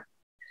before.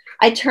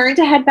 I turned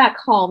to head back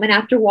home, and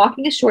after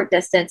walking a short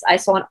distance, I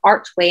saw an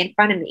archway in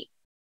front of me.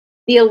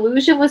 The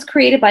illusion was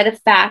created by the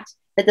fact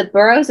that the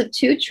burrows of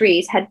two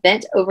trees had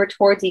bent over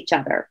towards each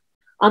other.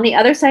 On the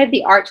other side of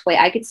the archway,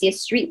 I could see a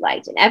street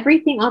light, and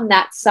everything on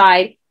that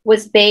side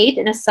was bathed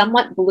in a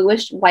somewhat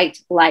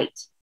bluish-white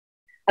light.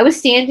 I was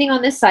standing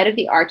on this side of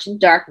the arch in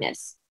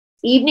darkness.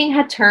 Evening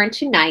had turned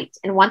to night,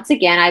 and once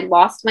again I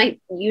lost my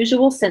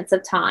usual sense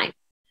of time,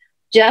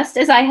 just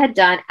as I had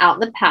done out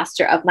in the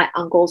pasture of my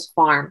uncle's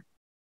farm.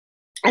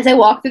 As I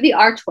walked through the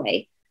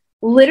archway,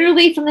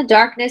 literally from the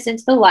darkness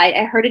into the light,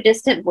 I heard a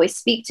distant voice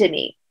speak to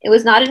me. It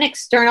was not an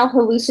external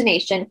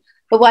hallucination,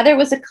 but rather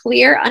was a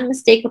clear,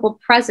 unmistakable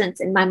presence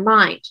in my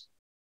mind.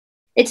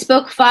 It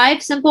spoke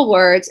 5 simple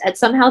words that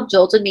somehow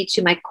jolted me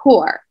to my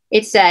core.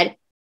 It said,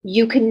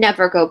 "You can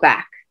never go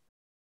back."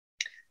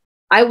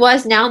 I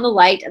was now in the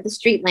light of the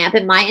street lamp,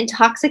 and my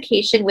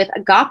intoxication with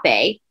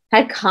agape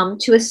had come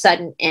to a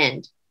sudden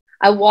end.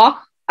 I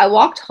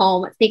walked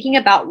home thinking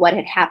about what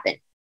had happened.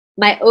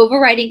 My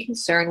overriding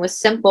concern was a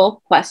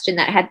simple question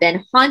that had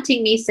been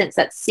haunting me since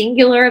that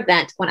singular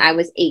event when I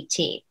was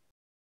 18.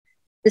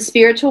 The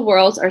spiritual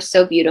worlds are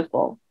so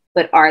beautiful,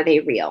 but are they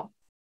real?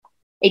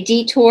 A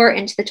detour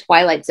into the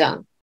twilight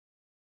zone.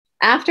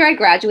 After I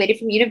graduated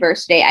from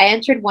university, I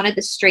entered one of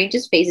the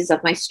strangest phases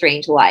of my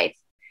strange life.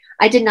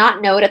 I did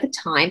not know it at the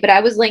time, but I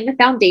was laying the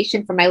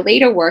foundation for my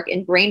later work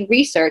in brain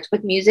research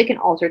with music and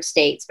altered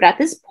states. But at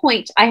this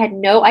point, I had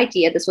no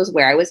idea this was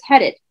where I was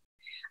headed.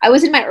 I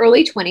was in my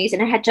early 20s,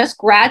 and I had just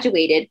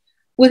graduated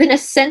with an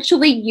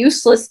essentially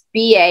useless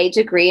BA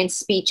degree in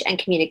speech and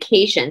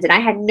communications, and I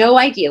had no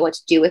idea what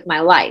to do with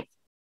my life.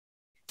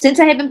 Since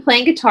I had been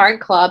playing guitar in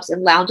clubs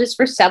and lounges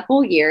for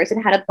several years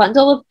and had a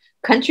bundle of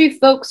country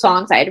folk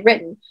songs I had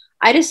written,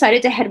 I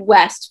decided to head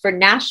west for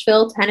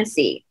Nashville,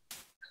 Tennessee.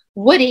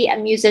 Woody, a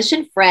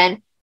musician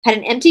friend, had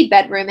an empty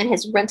bedroom in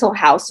his rental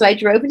house, so I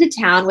drove into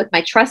town with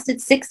my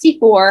trusted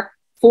 64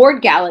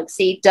 Ford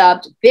Galaxy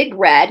dubbed Big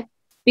Red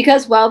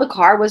because, well, the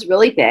car was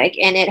really big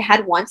and it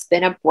had once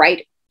been a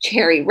bright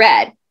cherry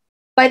red.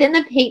 By then,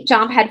 the paint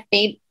job had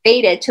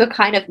faded to a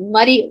kind of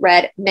muddy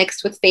red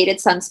mixed with faded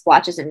sun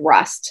splotches and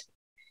rust.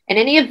 In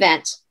any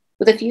event,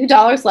 with a few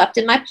dollars left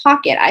in my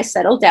pocket, I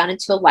settled down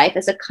into a life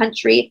as a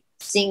country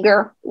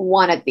singer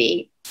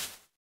wannabe.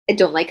 I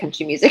don't like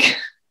country music.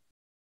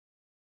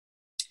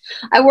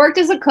 I worked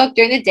as a cook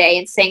during the day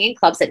and sang in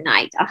clubs at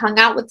night. I hung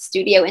out with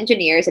studio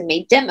engineers and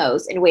made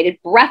demos and waited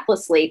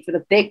breathlessly for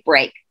the big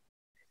break.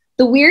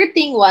 The weird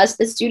thing was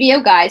the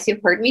studio guys who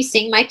heard me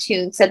sing my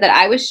tunes said that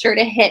I was sure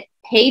to hit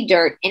pay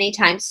dirt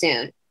anytime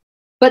soon.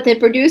 But the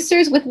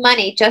producers with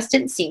money just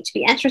didn't seem to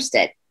be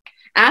interested.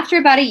 After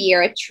about a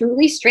year, a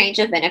truly strange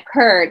event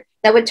occurred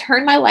that would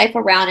turn my life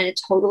around in a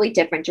totally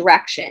different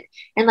direction.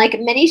 And like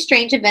many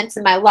strange events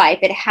in my life,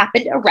 it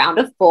happened around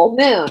a full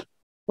moon.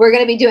 We're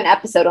going to be doing an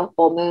episode on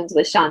full moons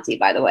with Shanti,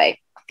 by the way.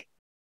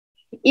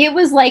 It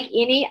was like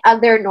any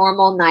other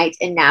normal night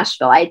in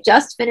Nashville. I had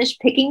just finished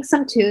picking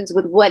some tunes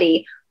with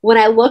Woody when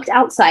I looked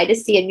outside to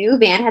see a new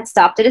van had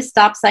stopped at a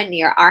stop sign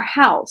near our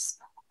house.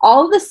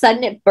 All of a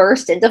sudden, it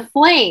burst into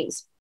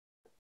flames.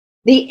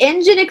 The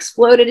engine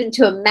exploded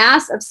into a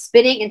mass of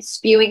spitting and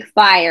spewing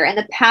fire, and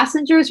the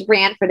passengers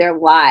ran for their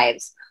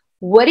lives.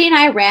 Woody and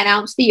I ran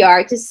out to the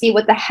yard to see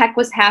what the heck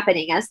was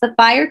happening as the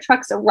fire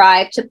trucks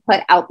arrived to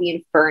put out the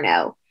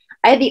inferno.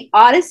 I had the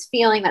oddest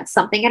feeling that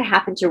something had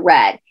happened to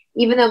Red.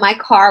 even though my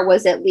car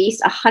was at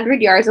least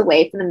 100 yards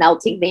away from the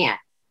melting van.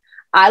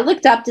 I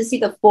looked up to see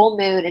the full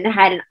moon and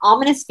had an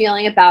ominous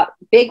feeling about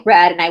Big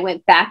Red, and I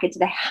went back into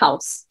the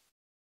house.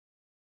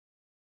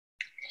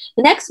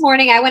 The next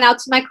morning, I went out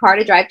to my car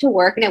to drive to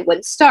work, and it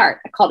wouldn't start.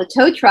 I called a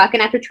tow truck,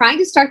 and after trying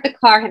to start the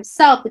car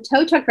himself, the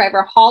tow truck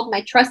driver hauled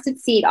my trusted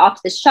seat off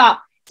to the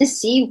shop to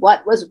see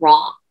what was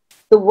wrong.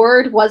 The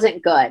word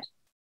wasn't good.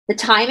 The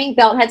timing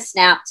belt had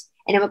snapped,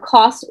 and it would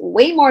cost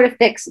way more to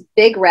fix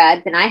Big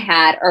Red than I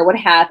had or would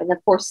have in the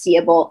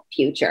foreseeable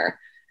future.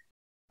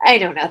 I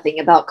know nothing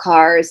about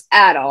cars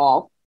at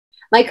all.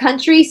 My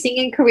country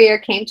singing career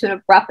came to an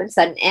abrupt and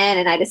sudden end,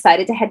 and I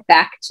decided to head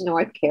back to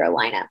North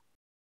Carolina.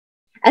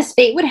 As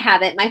fate would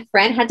have it, my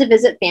friend had to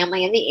visit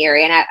family in the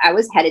area, and I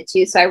was headed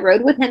to, so I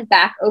rode with him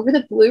back over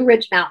the Blue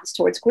Ridge Mountains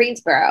towards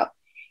Greensboro.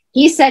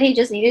 He said he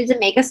just needed to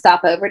make a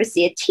stopover to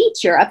see a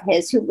teacher of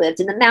his who lived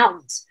in the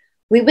mountains.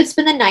 We would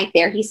spend the night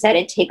there, he said,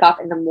 and take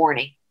off in the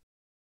morning.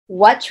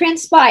 What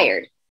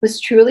transpired was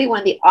truly one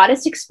of the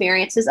oddest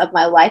experiences of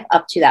my life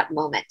up to that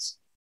moment.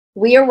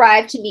 We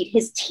arrived to meet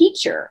his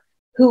teacher,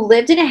 who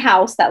lived in a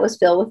house that was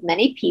filled with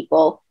many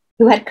people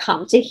who had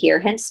come to hear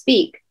him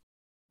speak.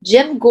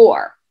 Jim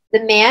Gore,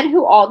 the man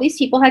who all these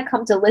people had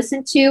come to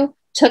listen to,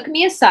 took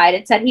me aside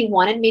and said he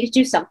wanted me to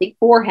do something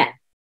for him.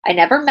 I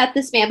never met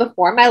this man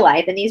before in my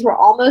life, and these were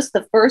almost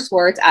the first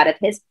words out of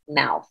his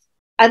mouth.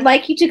 I'd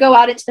like you to go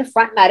out into the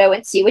front meadow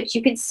and see what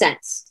you can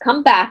sense.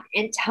 Come back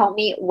and tell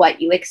me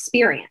what you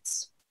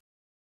experience.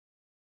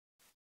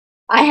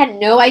 I had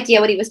no idea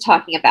what he was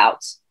talking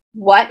about.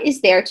 What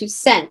is there to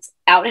sense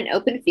out in an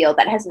open field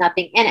that has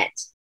nothing in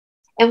it?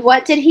 And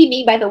what did he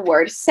mean by the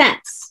word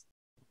sense?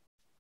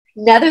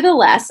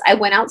 Nevertheless, I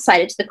went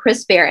outside into the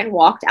crisp air and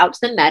walked out to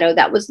the meadow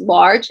that was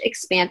large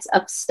expanse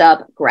of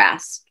stub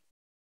grass.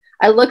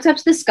 I looked up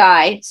to the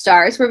sky.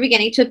 Stars were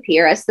beginning to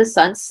appear as the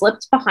sun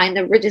slipped behind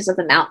the ridges of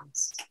the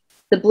mountains.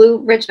 The Blue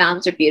Ridge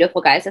Mountains are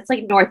beautiful, guys. That's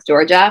like North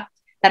Georgia.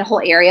 That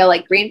whole area,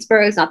 like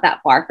Greensboro, is not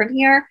that far from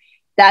here.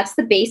 That's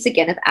the base,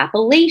 again, of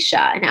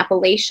Appalachia. And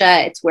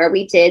Appalachia, it's where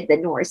we did the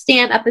Norris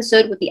Dam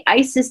episode with the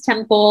Isis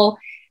Temple.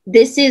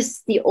 This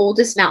is the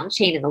oldest mountain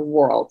chain in the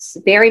world. It's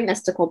a very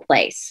mystical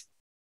place.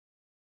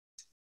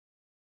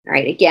 All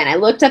right, again, I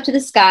looked up to the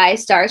sky.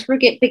 Stars were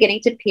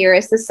beginning to appear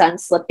as the sun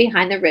slipped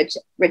behind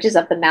the ridges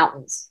of the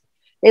mountains.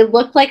 They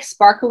looked like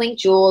sparkling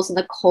jewels in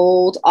the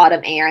cold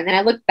autumn air. And then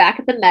I looked back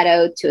at the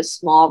meadow to a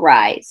small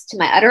rise. To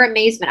my utter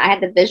amazement, I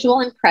had the visual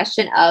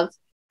impression of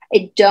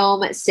a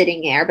dome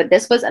sitting there, but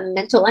this was a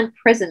mental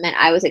imprisonment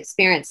I was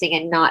experiencing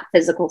and not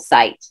physical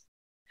sight.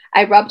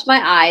 I rubbed my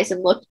eyes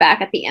and looked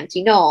back at the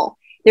empty knoll.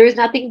 There was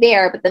nothing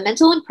there, but the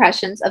mental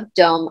impressions of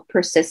dome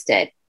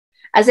persisted.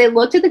 As I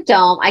looked at the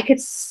dome, I could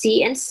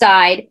see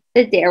inside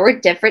that there were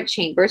different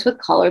chambers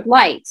with colored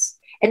lights,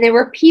 and there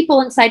were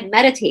people inside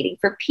meditating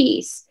for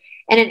peace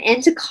and an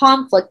end to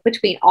conflict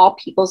between all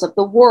peoples of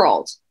the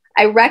world.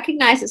 I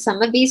recognized that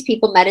some of these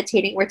people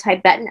meditating were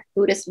Tibetan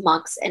Buddhist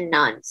monks and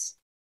nuns.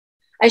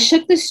 I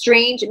shook the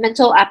strange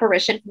mental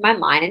apparition from my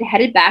mind and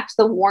headed back to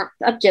the warmth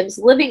of Jim's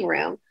living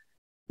room,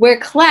 where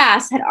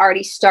class had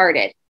already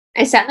started.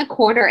 I sat in the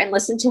corner and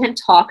listened to him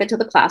talk until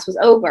the class was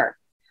over.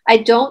 I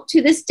don't,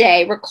 to this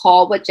day,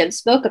 recall what Jim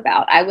spoke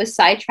about. I was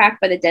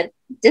sidetracked by the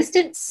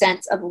distant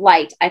sense of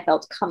light I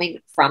felt coming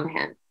from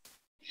him.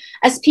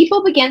 As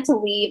people began to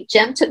leave,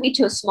 Jim took me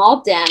to a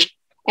small den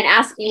and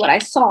asked me what I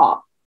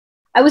saw.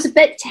 I was a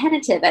bit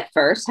tentative at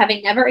first,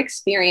 having never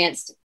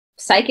experienced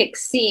psychic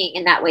seeing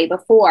in that way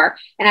before,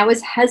 and I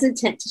was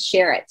hesitant to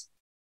share it.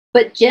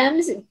 But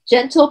Jim's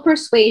gentle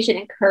persuasion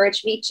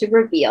encouraged me to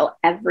reveal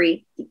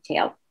every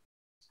detail.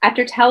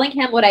 After telling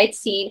him what I had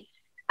seen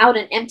out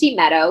an empty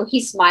meadow,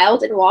 he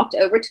smiled and walked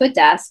over to a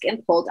desk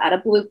and pulled out a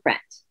blueprint.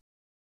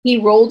 He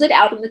rolled it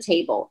out on the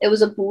table. It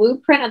was a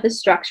blueprint of the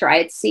structure I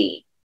had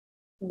seen.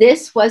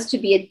 This was to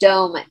be a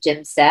dome,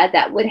 Jim said,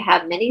 that would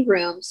have many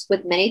rooms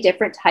with many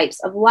different types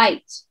of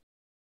light.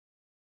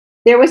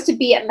 There was to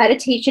be a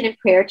meditation and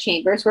prayer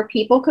chambers where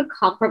people could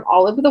come from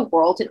all over the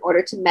world in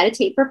order to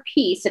meditate for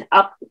peace and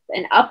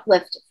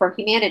uplift for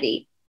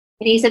humanity.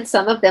 And he said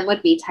some of them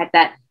would be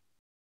Tibetan.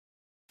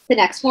 The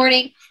next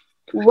morning,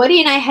 Woody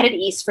and I headed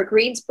east for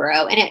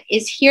Greensboro, and it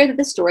is here that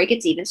the story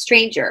gets even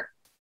stranger.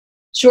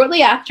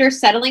 Shortly after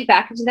settling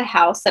back into the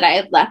house that I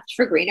had left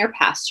for greener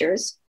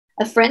pastures,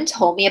 a friend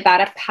told me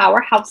about a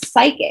powerhouse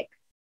psychic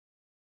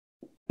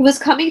who was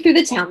coming through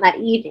the town that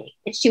evening,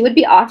 and she would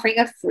be offering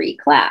a free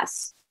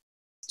class.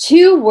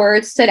 Two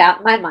words stood out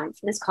in my mind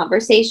from this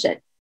conversation: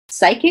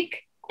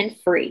 psychic and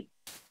free.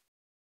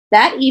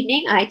 That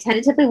evening, I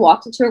tentatively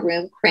walked into a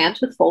room crammed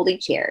with folding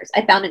chairs.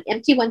 I found an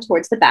empty one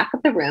towards the back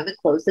of the room and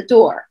closed the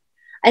door.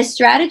 I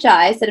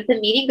strategized that if the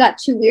meeting got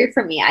too weird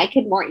for me, I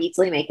could more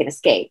easily make an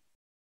escape.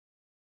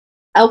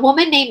 A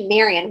woman named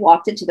Marion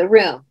walked into the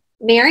room.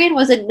 Marion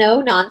was a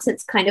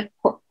no-nonsense kind of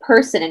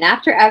person, and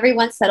after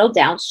everyone settled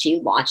down,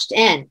 she launched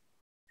in.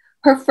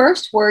 Her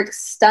first words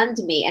stunned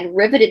me and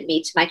riveted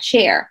me to my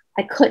chair.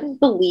 I couldn't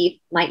believe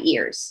my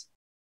ears.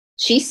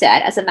 She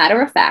said, as a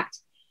matter of fact,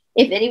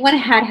 If anyone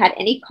had had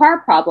any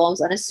car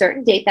problems on a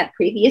certain date that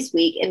previous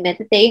week, it meant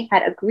that they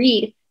had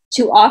agreed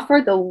to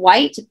offer the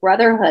White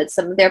Brotherhood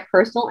some of their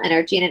personal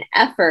energy in an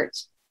effort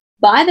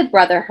by the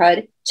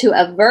Brotherhood to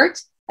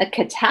avert a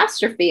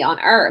catastrophe on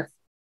Earth.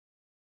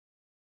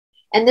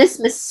 And this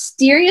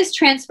mysterious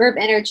transfer of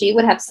energy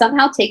would have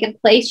somehow taken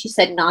place, she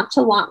said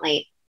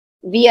nonchalantly,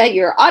 via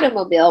your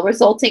automobile,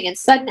 resulting in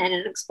sudden and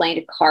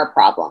unexplained car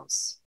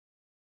problems.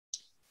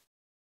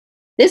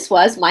 This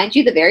was, mind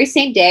you, the very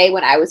same day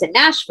when I was in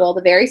Nashville,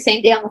 the very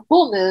same day on the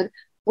full moon,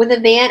 when the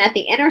van at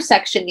the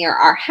intersection near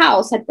our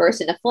house had burst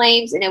into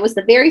flames, and it was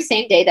the very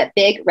same day that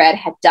Big Red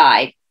had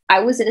died. I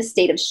was in a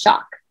state of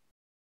shock.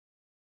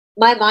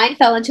 My mind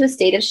fell into a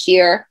state of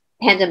sheer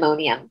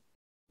pandemonium.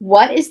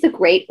 What is the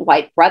Great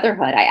White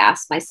Brotherhood, I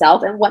asked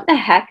myself, and what the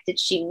heck did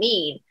she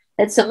mean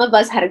that some of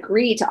us had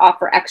agreed to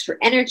offer extra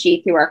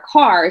energy through our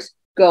cars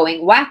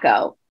going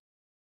wacko?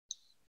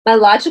 My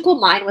logical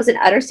mind was in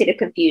utter state of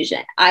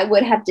confusion. I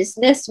would have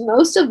dismissed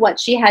most of what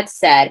she had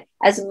said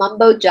as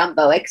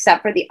mumbo-jumbo,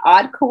 except for the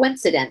odd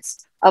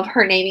coincidence of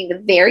her naming the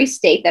very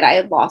state that I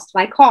had lost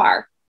my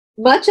car.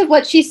 Much of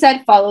what she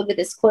said followed the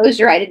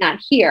disclosure I did not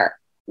hear.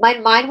 My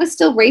mind was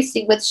still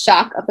racing with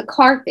shock of the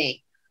car thing.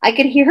 I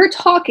could hear her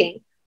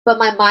talking, but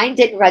my mind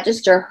didn't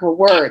register her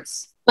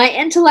words. My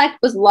intellect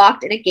was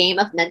locked in a game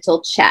of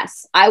mental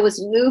chess. I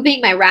was moving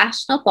my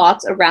rational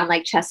thoughts around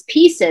like chess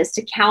pieces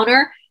to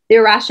counter the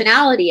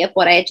irrationality of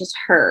what I had just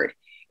heard.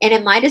 And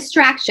in my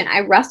distraction, I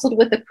wrestled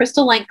with the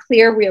crystalline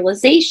clear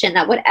realization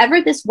that whatever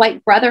this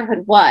White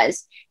Brotherhood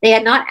was, they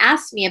had not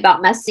asked me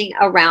about messing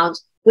around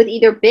with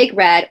either Big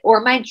Red or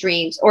my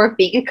dreams or of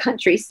being a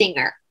country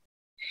singer.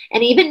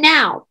 And even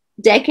now,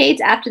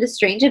 decades after the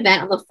strange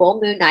event on the full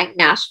moon night in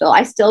Nashville,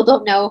 I still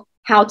don't know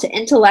how to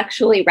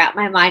intellectually wrap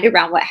my mind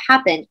around what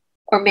happened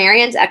or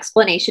Marian's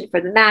explanation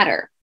for the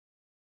matter.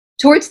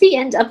 Towards the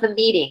end of the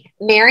meeting,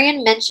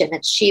 Marian mentioned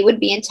that she would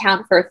be in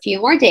town for a few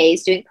more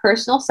days doing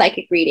personal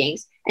psychic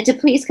readings and to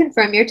please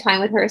confirm your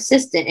time with her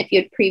assistant if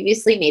you had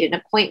previously made an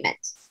appointment.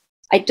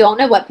 I don't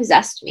know what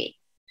possessed me.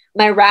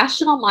 My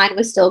rational mind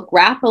was still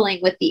grappling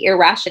with the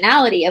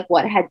irrationality of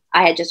what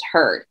I had just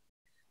heard.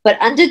 But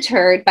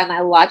undeterred by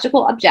my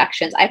logical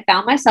objections, I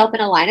found myself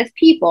in a line of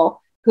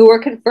people who were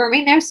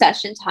confirming their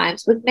session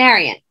times with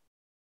Marian.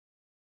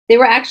 There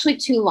were actually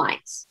two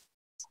lines.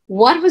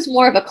 One was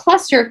more of a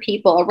cluster of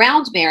people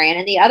around Marian,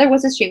 and the other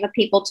was a stream of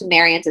people to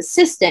Marian's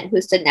assistant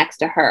who stood next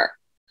to her.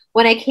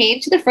 When I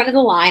came to the front of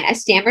the line, I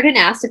stammered and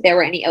asked if there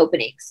were any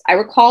openings. I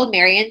recalled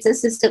Marian's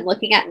assistant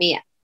looking at me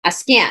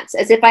askance,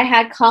 as if I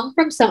had come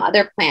from some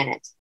other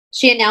planet.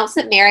 She announced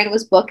that Marian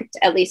was booked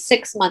at least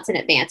 6 months in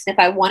advance, and if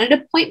I wanted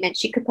an appointment,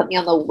 she could put me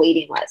on the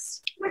waiting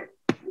list.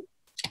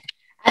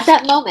 At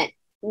that moment,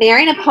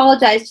 Marian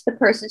apologized to the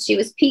person she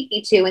was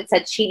speaking to and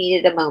said she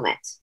needed a moment.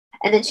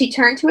 And then she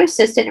turned to her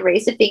assistant and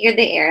raised a finger in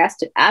the air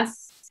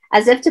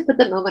as if to put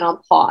the moment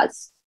on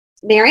pause.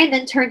 Marian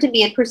then turned to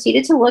me and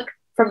proceeded to look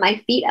from my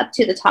feet up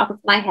to the top of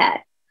my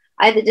head.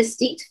 I had the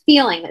distinct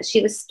feeling that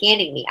she was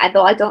scanning me,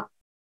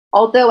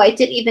 although I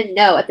didn't even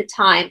know at the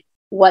time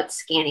what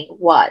scanning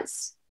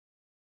was.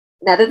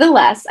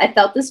 Nevertheless, I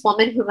felt this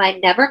woman whom I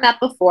had never met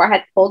before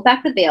had pulled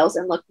back the veils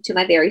and looked into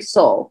my very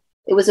soul.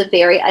 It was a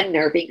very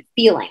unnerving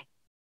feeling.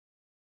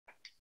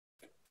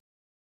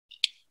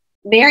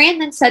 Marian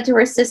then said to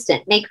her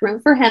assistant, "Make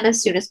room for him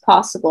as soon as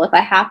possible. If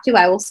I have to,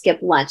 I will skip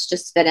lunch,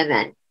 just to fit him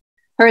in."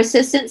 Her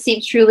assistant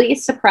seemed truly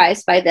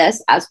surprised by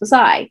this, as was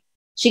I.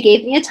 She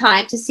gave me a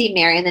time to see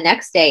Marian the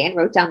next day and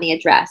wrote down the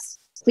address.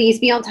 "Please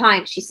be on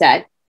time," she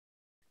said.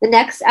 The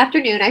next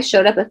afternoon, I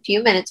showed up a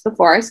few minutes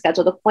before our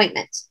scheduled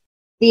appointment.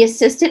 The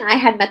assistant I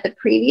had met the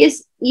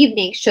previous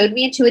evening showed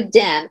me into a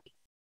den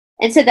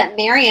and said that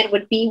Marian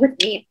would be with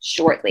me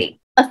shortly.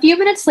 A few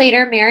minutes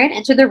later, Marian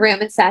entered the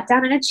room and sat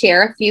down in a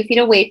chair a few feet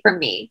away from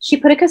me. She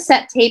put a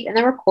cassette tape in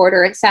the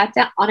recorder and sat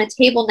down on a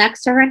table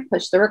next to her and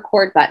pushed the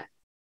record button.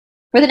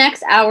 For the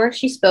next hour,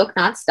 she spoke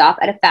nonstop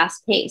at a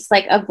fast pace,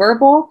 like a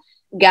verbal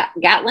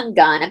Gatling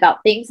gun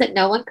about things that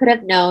no one could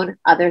have known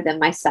other than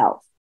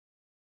myself.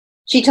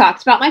 She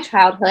talked about my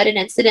childhood and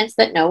incidents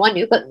that no one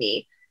knew but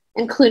me,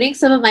 including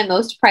some of my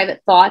most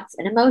private thoughts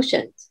and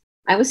emotions.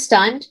 I was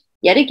stunned,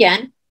 yet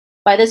again,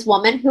 by this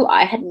woman who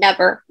I had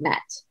never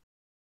met.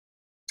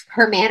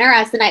 Her manner,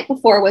 as the night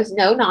before, was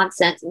no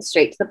nonsense and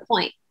straight to the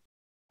point.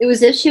 It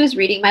was as if she was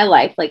reading my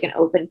life like an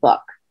open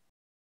book.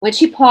 When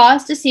she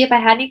paused to see if I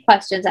had any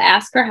questions, I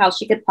asked her how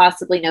she could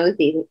possibly know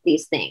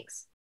these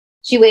things.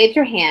 She waved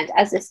her hand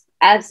as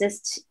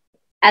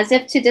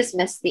if to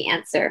dismiss the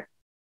answer.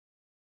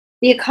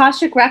 "The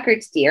Akashic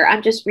Records, dear.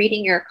 I'm just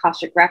reading your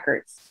Akashic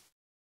Records."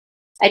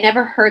 I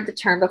never heard the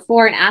term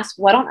before and asked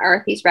what on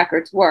earth these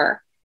records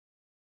were.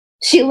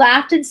 She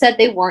laughed and said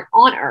they weren't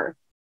on Earth.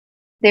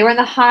 They were in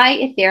the high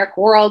etheric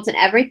worlds, and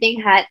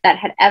everything that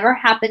had ever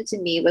happened to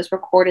me was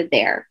recorded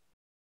there.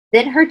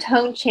 Then her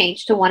tone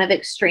changed to one of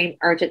extreme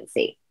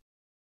urgency.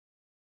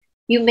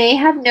 "You may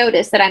have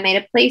noticed that I made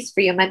a place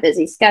for you in my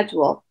busy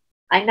schedule."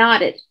 I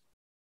nodded.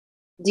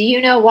 "Do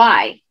you know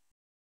why?"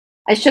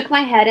 I shook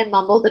my head and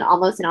mumbled an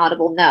almost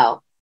inaudible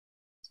no.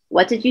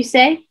 What did you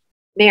say?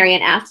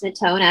 Marian asked in a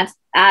tone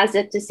as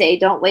if to say,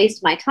 don't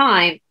waste my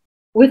time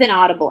with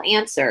inaudible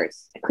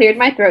answers. I cleared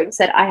my throat and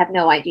said, I have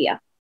no idea.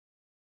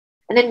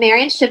 And then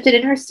Marian shifted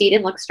in her seat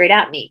and looked straight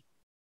at me.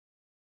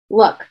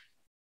 Look,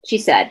 she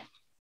said,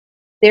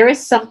 there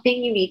is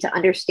something you need to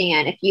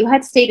understand. If you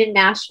had stayed in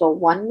Nashville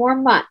one more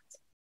month,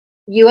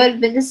 you would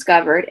have been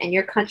discovered and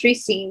your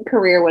country's singing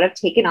career would have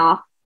taken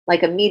off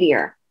like a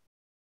meteor.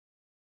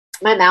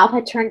 My mouth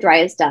had turned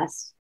dry as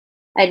dust.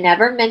 I had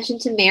never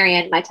mentioned to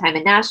Marian my time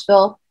in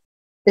Nashville,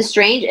 the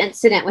strange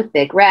incident with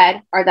Big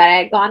Red, or that I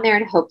had gone there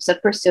in hopes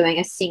of pursuing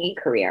a singing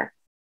career.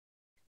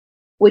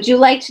 Would you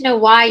like to know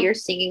why your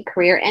singing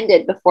career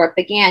ended before it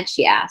began?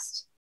 She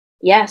asked.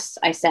 Yes,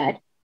 I said.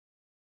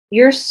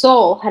 Your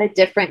soul had a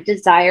different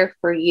desire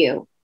for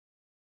you.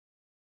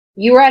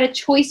 You were at a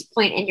choice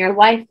point in your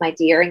life, my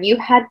dear, and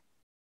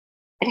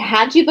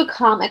had you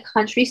become a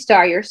country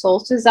star, your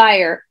soul's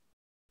desire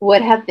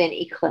would have been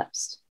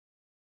eclipsed.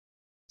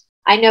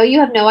 I know you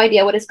have no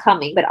idea what is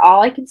coming, but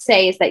all I can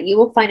say is that you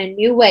will find a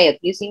new way of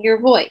using your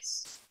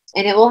voice,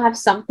 and it will have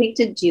something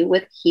to do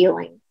with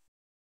healing.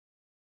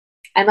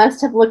 I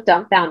must have looked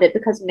dumbfounded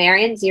because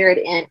Marian zeroed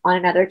in on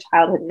another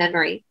childhood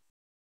memory.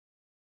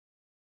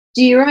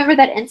 Do you remember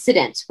that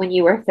incident when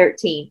you were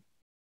 13?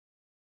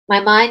 My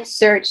mind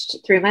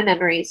searched through my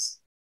memories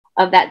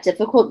of that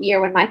difficult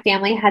year when my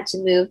family had to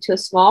move to a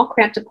small,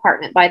 cramped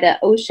apartment by the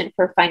ocean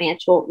for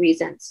financial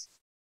reasons.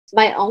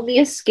 My only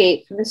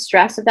escape from the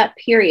stress of that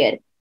period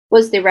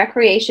was the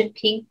recreation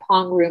ping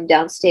pong room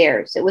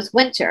downstairs. It was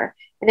winter,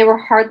 and there were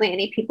hardly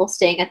any people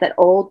staying at that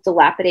old,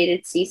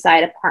 dilapidated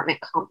seaside apartment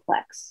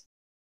complex.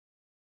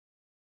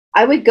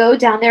 I would go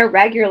down there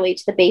regularly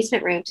to the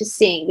basement room to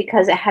sing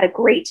because it had a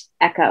great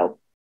echo,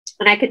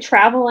 and I could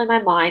travel in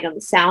my mind on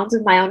the sounds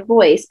of my own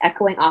voice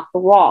echoing off the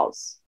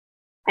walls.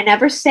 I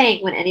never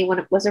sang when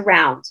anyone was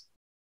around,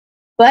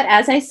 but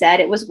as I said,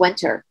 it was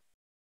winter.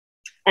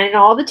 And in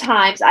all the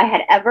times I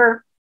had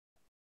ever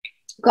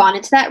gone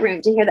into that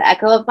room to hear the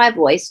echo of my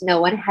voice, no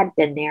one had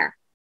been there.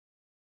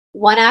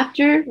 One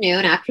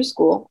afternoon after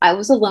school, I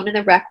was alone in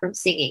the rec room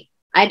singing.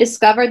 I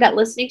discovered that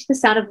listening to the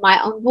sound of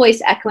my own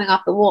voice echoing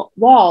off the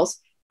walls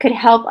could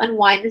help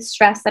unwind the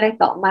stress that I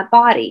felt in my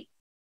body.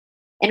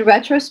 In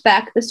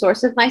retrospect, the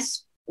source of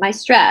my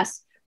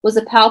stress was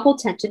a palpable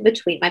tension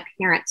between my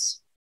parents.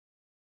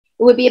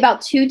 It would be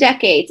about 2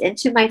 decades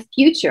into my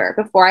future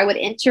before I would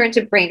enter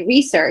into brain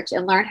research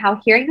and learn how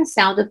hearing the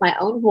sound of my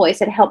own voice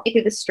had helped me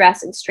through the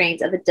stress and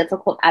strains of a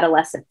difficult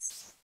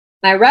adolescence.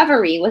 My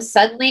reverie was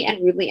suddenly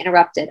and rudely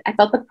interrupted. I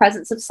felt the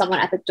presence of someone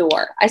at the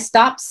door. I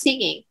stopped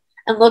singing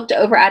and looked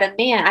over at a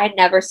man I had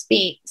never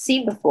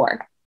seen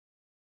before.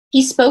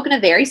 He spoke in a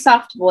very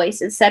soft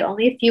voice and said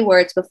only a few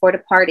words before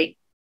departing.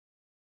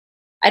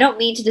 I don't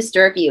mean to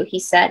disturb you, he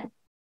said.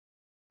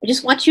 I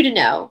just want you to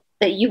know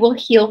that you will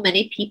heal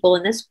many people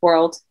in this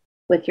world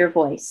with your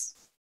voice.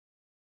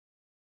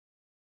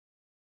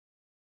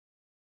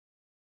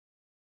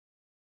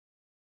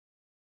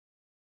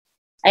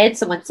 I had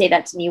someone say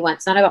that to me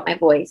once, not about my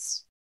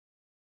voice.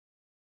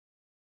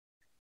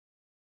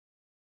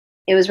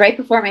 It was right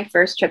before my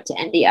first trip to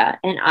India,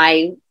 and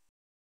I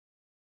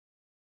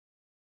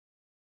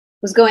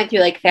was going through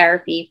like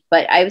therapy,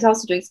 but I was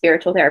also doing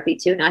spiritual therapy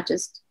too, not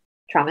just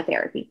trauma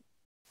therapy.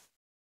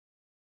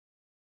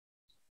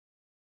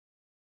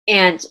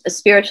 And a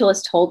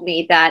spiritualist told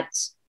me that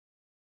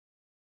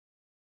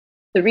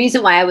the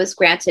reason why I was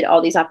granted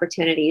all these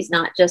opportunities,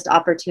 not just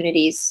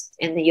opportunities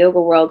in the yoga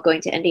world,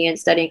 going to India and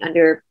studying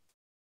under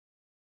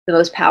the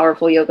most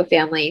powerful yoga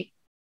family,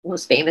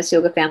 most famous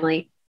yoga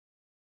family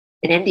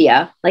in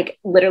India, like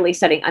literally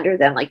studying under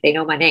them, like they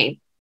know my name.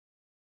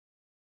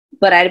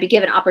 But I had to be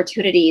given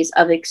opportunities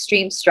of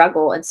extreme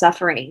struggle and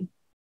suffering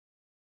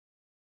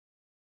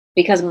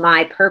because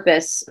my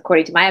purpose,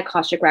 according to my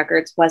Akashic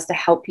records, was to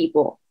help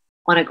people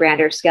on a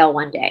grander scale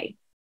one day.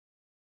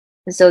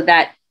 And so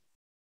that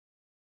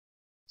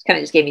kind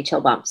of just gave me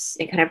chill bumps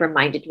and kind of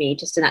reminded me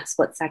just in that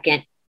split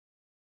second,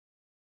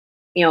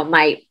 you know,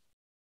 when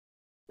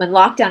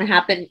lockdown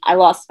happened, I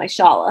lost my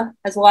shala,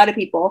 as a lot of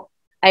people.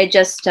 I had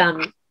just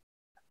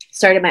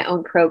started my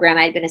own program.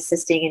 I had been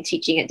assisting and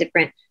teaching at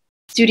different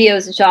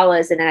studios and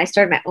shalas, and then I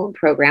started my own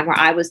program where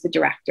I was the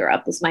director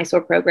of this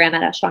Mysore program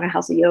at Ashtanga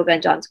House of Yoga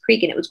in Johns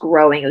Creek, and it was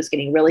growing. It was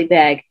getting really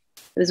big.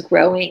 It was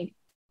growing.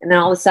 And then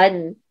all of a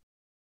sudden,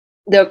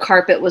 the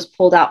carpet was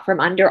pulled out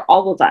from under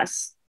all of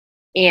us.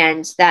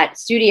 And that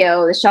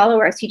studio, the shala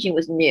where I was teaching,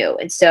 was new.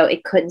 And so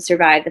it couldn't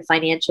survive the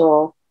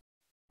financial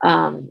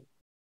tower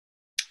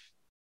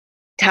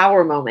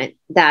moment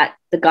that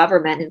the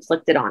government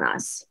inflicted on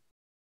us.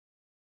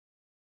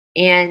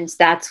 And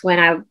that's when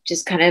I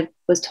just kind of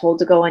was told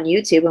to go on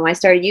YouTube. And when I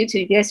started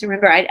YouTube, you guys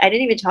remember, I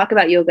didn't even talk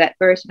about yoga at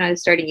first when I was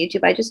starting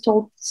YouTube. I just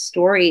told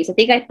stories. I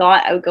think I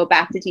thought I would go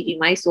back to teaching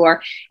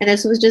Mysore. And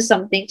this was just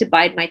something to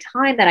bide my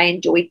time that I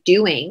enjoyed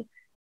doing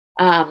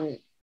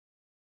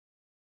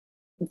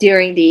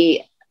during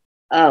the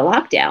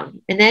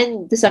lockdown. And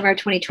then the summer of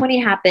 2020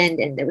 happened,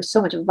 and there was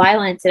so much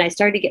violence. And I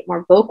started to get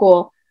more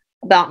vocal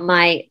about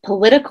my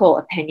political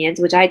opinions,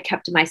 which I had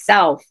kept to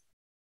myself.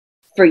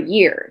 for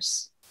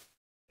years.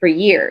 For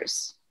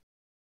years.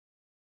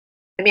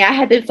 I mean, I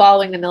had been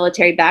following the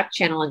military back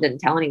channel and didn't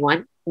tell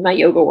anyone. In my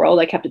yoga world,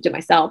 I kept it to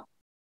myself.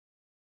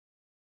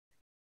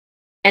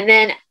 And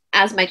then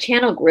as my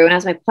channel grew and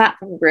as my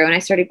platform grew and I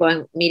started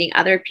going, meeting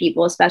other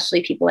people,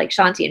 especially people like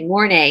Shanti and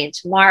Mornay and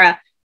Tamara,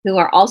 who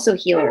are also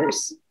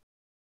healers,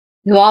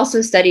 who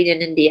also studied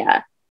in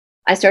India,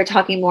 I started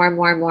talking more and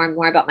more and more and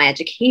more about my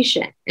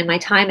education and my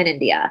time in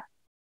India.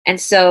 And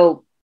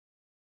so,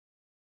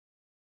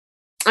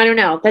 I don't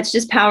know, that's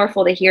just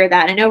powerful to hear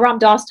that. I know Ram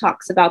Dass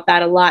talks about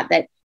that a lot,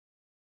 that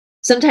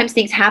sometimes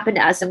things happen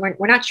to us and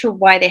we're not sure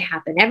why they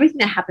happen. Everything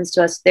that happens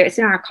to us, it's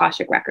in our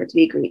Akashic records.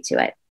 We agree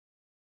to it.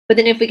 But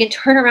then if we can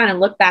turn around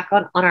and look back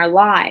on our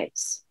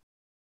lives,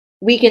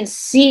 we can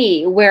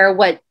see where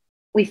what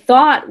we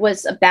thought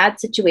was a bad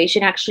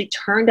situation actually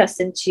turned us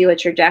into a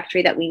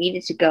trajectory that we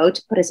needed to go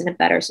to put us in a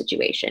better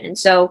situation. And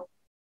so,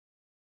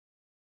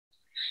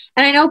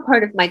 and I know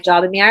part of my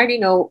job, I mean, I already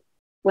know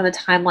when the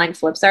timeline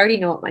flips, I already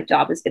know what my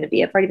job is going to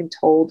be. I've already been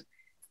told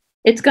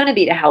it's going to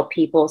be to help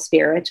people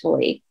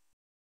spiritually.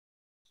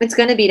 It's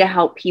going to be to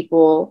help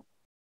people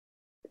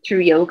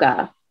through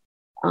yoga,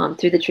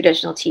 through the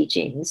traditional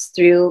teachings,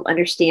 through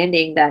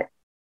understanding that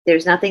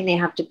there's nothing they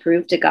have to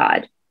prove to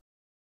God.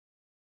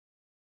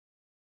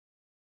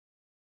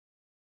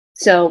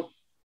 So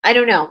I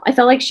don't know. I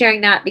felt like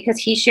sharing that because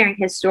he's sharing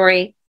his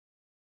story.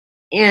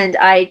 And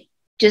I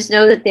just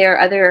know that there are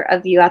other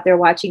of you out there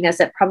watching this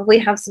that probably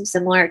have some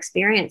similar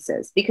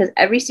experiences, because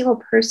every single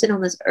person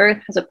on this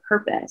earth has a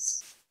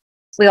purpose.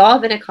 We all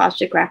have an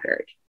Akashic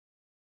record.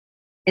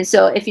 And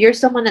so if you're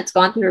someone that's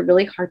gone through a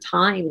really hard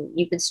time,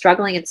 you've been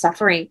struggling and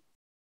suffering,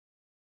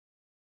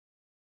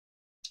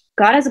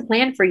 God has a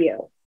plan for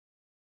you.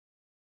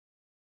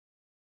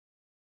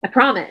 I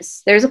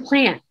promise. There's a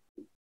plan.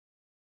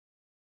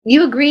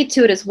 You agreed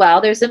to it as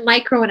well. There's a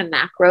micro and a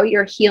macro.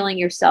 You're healing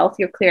yourself.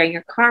 You're clearing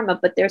your karma.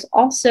 But there's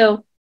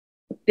also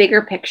a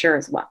bigger picture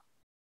as well.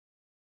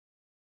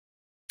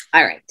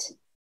 All right.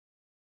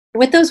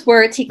 With those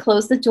words, he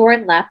closed the door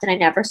and left, and I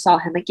never saw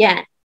him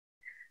again.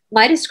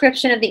 My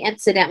description of the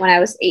incident when I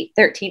was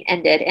 13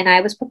 ended, and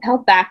I was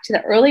propelled back to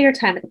the earlier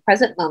time at the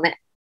present moment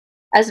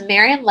as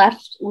Marion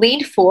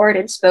leaned forward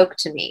and spoke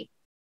to me.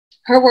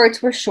 Her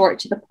words were short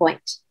to the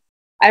point.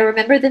 I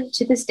remember them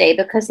to this day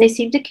because they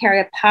seemed to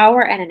carry a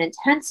power and an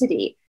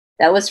intensity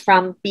that was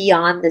from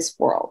beyond this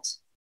world.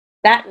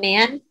 That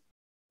man,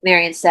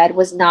 Marion said,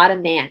 was not a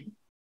man.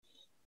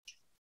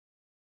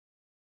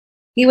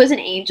 He was an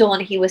angel,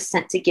 and he was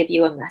sent to give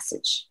you a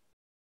message.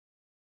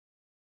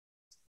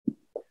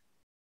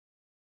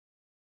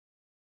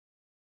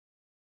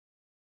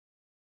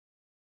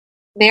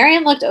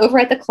 Marion looked over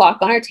at the clock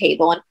on her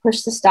table and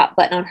pushed the stop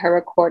button on her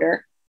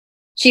recorder.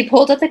 She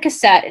pulled up the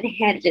cassette and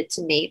handed it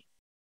to me.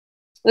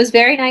 It was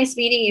very nice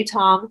meeting you,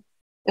 Tom.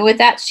 And with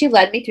that, she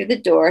led me through the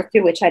door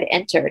through which I'd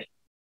entered.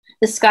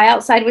 The sky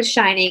outside was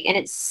shining, and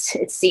it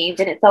seemed,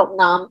 and it felt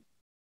numb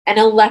and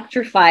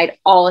electrified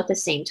all at the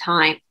same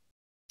time.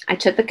 I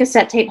took the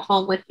cassette tape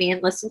home with me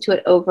and listened to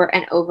it over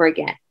and over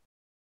again,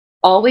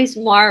 always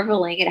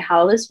marveling at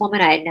how this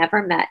woman I had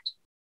never met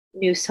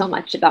knew so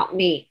much about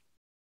me.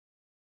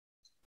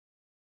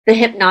 The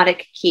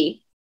hypnotic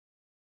key.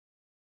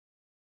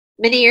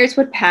 Many years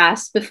would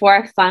pass before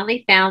I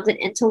finally found an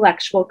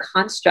intellectual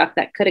construct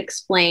that could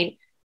explain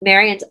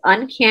Marion's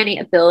uncanny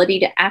ability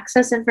to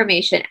access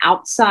information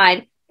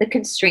outside the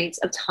constraints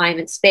of time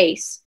and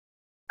space.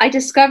 I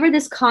discovered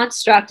this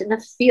construct in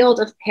the field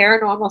of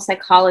paranormal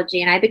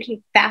psychology, and I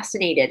became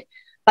fascinated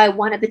by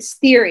one of its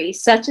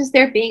theories, such as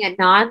there being a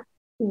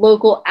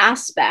non-local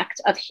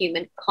aspect of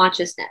human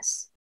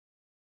consciousness.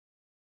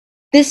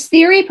 This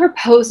theory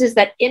proposes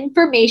that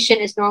information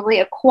is normally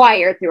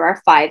acquired through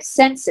our five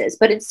senses,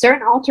 but in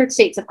certain altered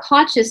states of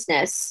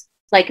consciousness,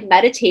 like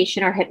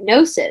meditation or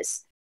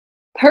hypnosis,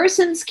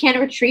 persons can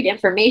retrieve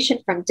information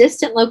from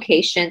distant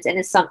locations and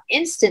in some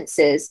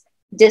instances,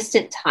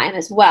 distant time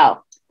as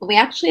well. And we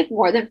actually have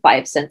more than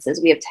five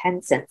senses. We have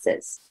 10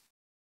 senses.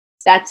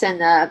 That's in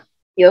the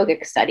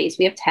yogic studies.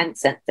 We have 10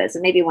 senses,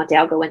 and maybe one day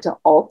I'll go into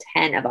all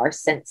 10 of our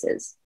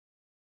senses.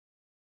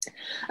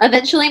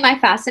 Eventually, my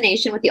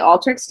fascination with the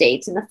altered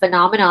states and the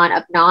phenomenon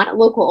of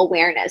non-local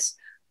awareness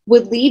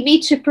would lead me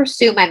to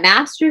pursue my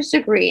master's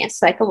degree in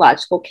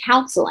psychological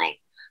counseling.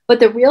 But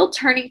the real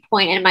turning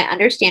point in my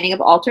understanding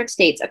of altered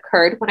states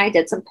occurred when I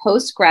did some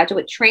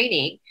postgraduate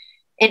training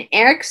in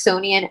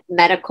Ericksonian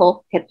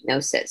medical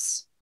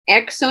hypnosis.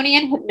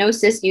 Ericksonian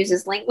hypnosis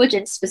uses language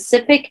in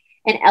specific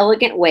and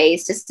elegant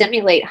ways to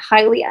stimulate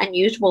highly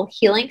unusual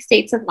healing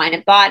states of mind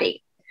and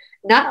body.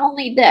 Not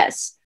only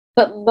this,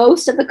 but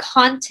most of the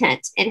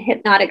content in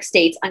hypnotic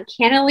states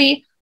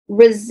uncannily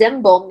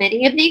resemble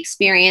many of the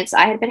experience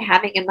I had been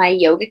having in my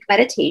yogic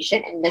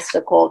meditation and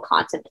mystical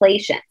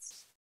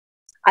contemplations.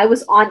 I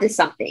was onto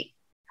something.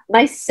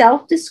 My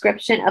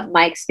self-description of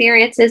my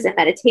experiences in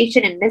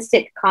meditation and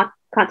mystic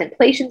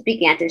contemplations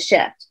began to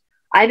shift.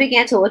 I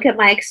began to look at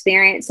my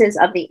experiences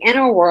of the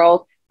inner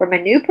world from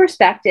a new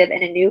perspective,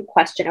 and a new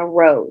question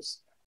arose.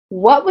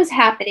 What was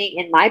happening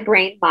in my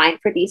brain mind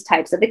for these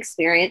types of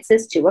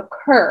experiences to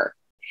occur?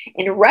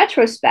 In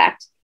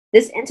retrospect,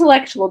 this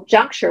intellectual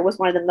juncture was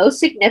one of the most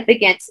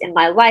significant in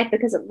my life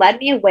because it led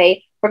me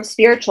away from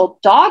spiritual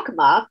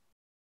dogma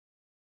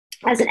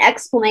as an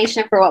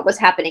explanation for what was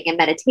happening in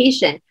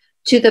meditation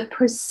to the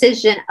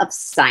precision of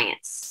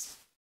science.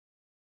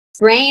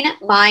 Brain,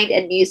 mind,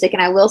 and music.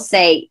 And I will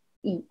say,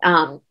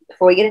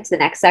 before we get into the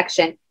next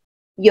section,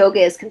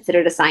 yoga is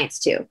considered a science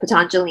too.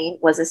 Patanjali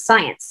was a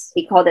science.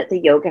 He called it the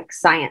yogic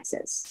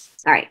sciences.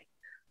 All right.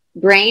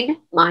 Brain,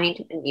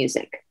 mind, and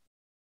music.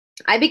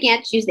 I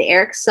began to use the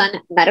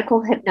Erickson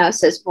medical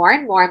hypnosis more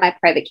and more in my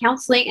private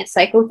counseling and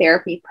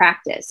psychotherapy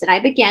practice. And I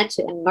began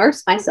to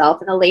immerse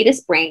myself in the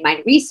latest brain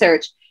mind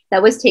research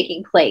that was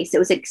taking place. It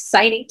was an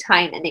exciting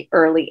time in the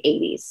early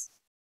 80s.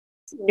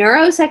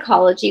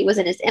 Neuropsychology was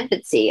in its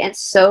infancy, and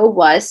so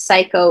was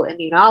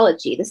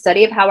psychoimmunology, the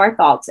study of how our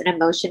thoughts and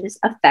emotions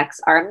affects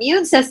our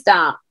immune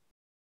system.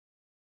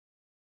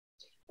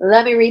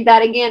 Let me read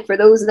that again for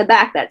those in the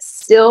back that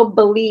still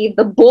believe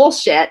the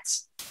bullshit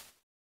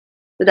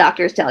the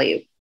doctors tell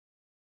you.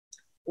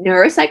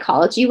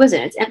 Neuropsychology was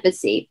in its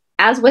infancy,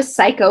 as was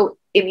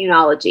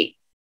psychoimmunology,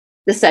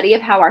 the study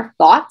of how our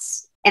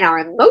thoughts and our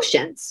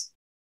emotions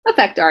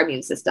affect our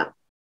immune system.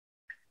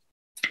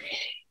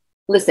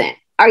 Listen,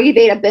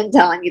 Ayurveda been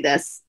telling you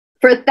this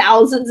for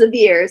thousands of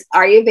years.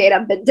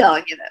 Ayurveda been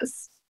telling you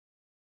this.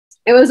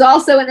 It was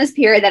also in this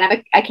period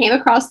that I came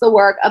across the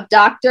work of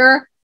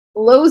Dr.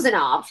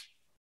 Lozanov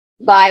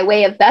by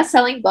way of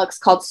best-selling books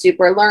called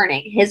Super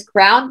Learning. His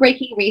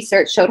groundbreaking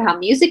research showed how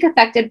music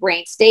affected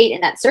brain state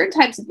and that certain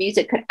types of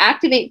music could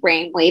activate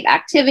brainwave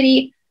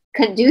activity,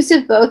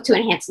 conducive both to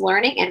enhance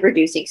learning and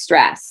reducing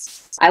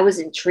stress. I was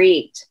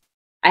intrigued.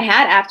 I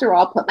had, after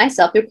all, put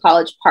myself through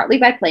college partly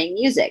by playing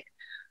music.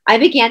 I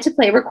began to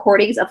play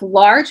recordings of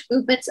large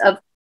movements of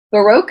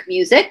Baroque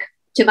music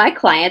to my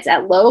clients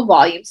at low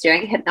volumes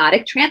during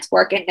hypnotic trance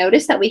work and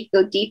noticed that we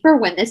could go deeper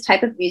when this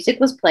type of music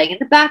was playing in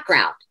the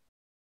background.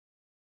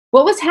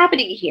 What was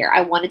happening here?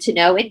 I wanted to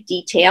know in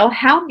detail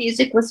how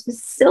music was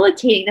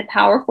facilitating the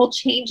powerful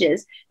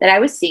changes that I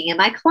was seeing in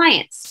my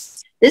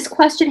clients. This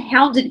question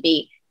hounded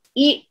me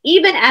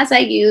even as I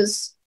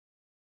used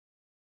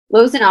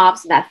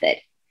Lozanov's method.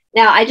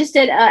 Now, I just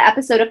did an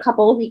episode a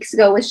couple of weeks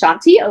ago with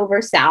Shanti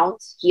over sound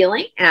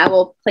healing, and I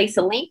will place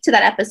a link to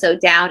that episode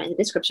down in the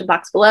description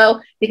box below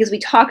because we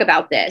talk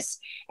about this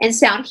and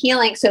sound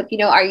healing. So if you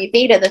know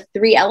Ayurveda, the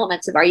three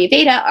elements of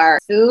Ayurveda are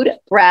food,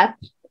 breath,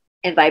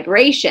 and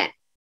vibration,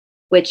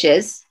 which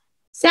is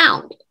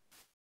sound.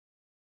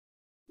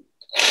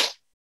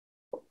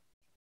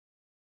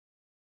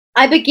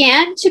 I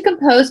began to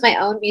compose my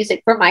own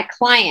music for my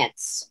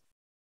clients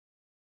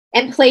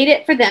and played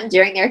it for them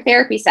during their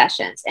therapy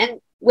sessions.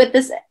 And with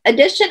this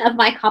addition of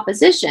my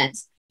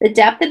compositions, the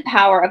depth and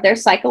power of their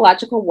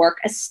psychological work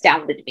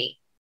astounded me.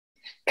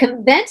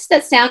 Convinced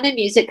that sound and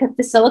music could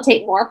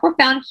facilitate more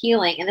profound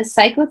healing in the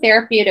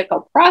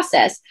psychotherapeutical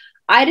process,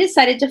 I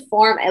decided to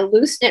form a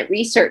loose-knit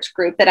research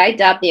group that I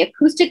dubbed the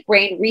Acoustic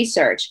Brain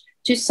Research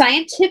to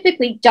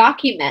scientifically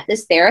document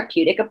this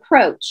therapeutic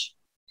approach.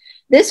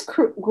 This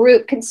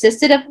group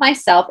consisted of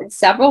myself and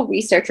several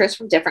researchers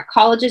from different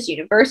colleges,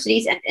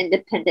 universities, and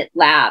independent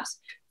labs.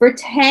 For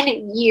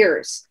 10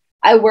 years,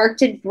 I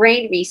worked in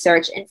brain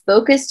research and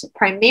focused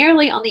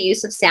primarily on the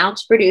use of sound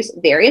to produce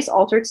various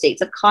altered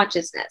states of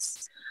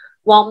consciousness.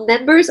 While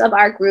members of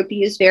our group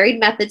used varied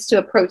methods to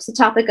approach the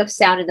topic of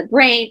sound in the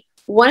brain,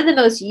 one of the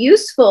most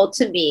useful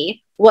to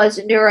me was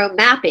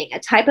neuromapping, a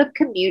type of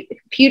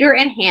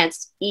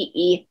computer-enhanced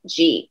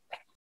EEG.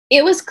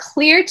 It was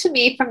clear to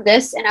me from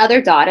this and other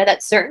data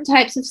that certain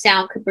types of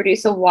sound could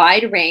produce a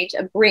wide range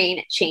of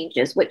brain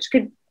changes, which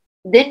could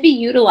then be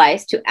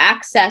utilized to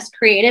access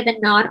creative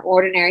and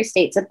non-ordinary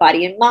states of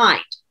body and mind.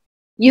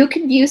 You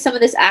can view some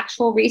of this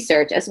actual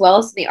research as well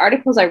as the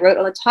articles I wrote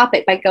on the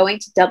topic by going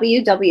to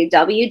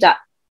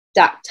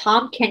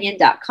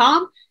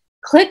www.tomkenyon.com.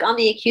 Click on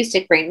the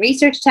Acoustic Brain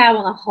Research tab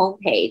on the home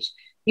page.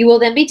 You will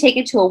then be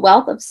taken to a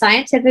wealth of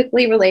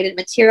scientifically related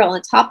material on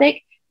the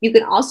topic. You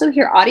can also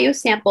hear audio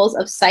samples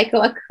of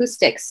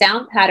psychoacoustic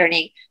sound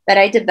patterning that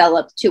I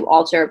developed to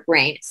alter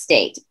brain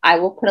state. I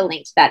will put a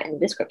link to that in the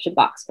description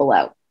box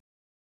below.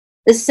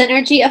 The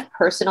synergy of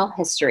personal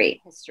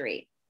history.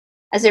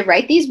 As I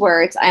write these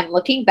words, I am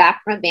looking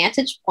back from a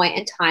vantage point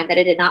in time that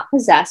I did not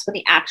possess when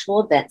the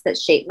actual events that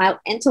shaped my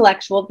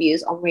intellectual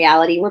views on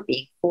reality were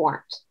being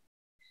formed.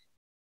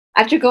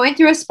 After going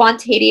through a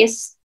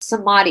spontaneous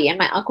samadhi in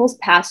my uncle's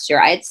pasture,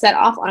 I had set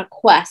off on a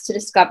quest to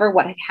discover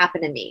what had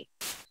happened to me.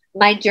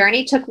 My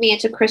journey took me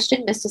into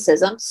Christian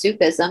mysticism,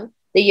 Sufism,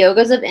 the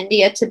yogas of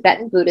India,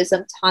 Tibetan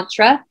Buddhism,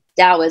 Tantra,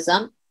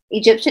 Taoism,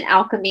 Egyptian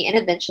alchemy, and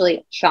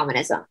eventually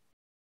shamanism.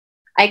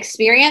 I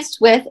experienced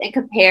with and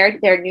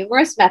compared their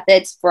numerous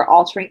methods for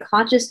altering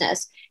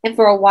consciousness, and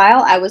for a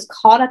while I was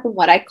caught up in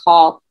what I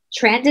call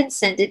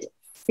transcendent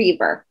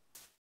fever.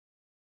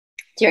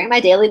 During my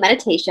daily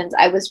meditations,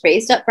 I was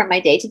raised up from my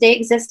day-to-day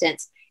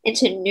existence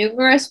into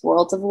numerous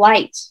worlds of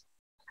light.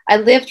 I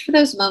lived for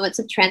those moments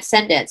of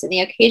transcendence and the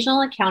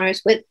occasional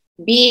encounters with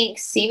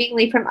beings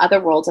seemingly from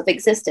other worlds of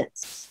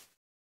existence.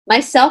 My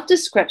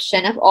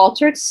self-description of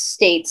altered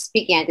states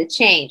began to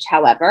change,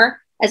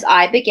 however, as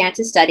I began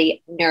to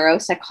study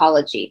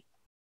neuropsychology.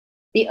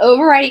 The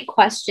overriding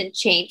question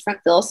changed from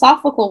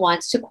philosophical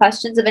ones to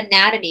questions of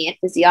anatomy and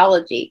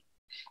physiology.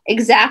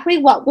 Exactly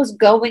what was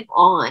going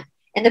on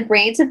in the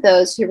brains of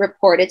those who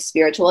reported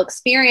spiritual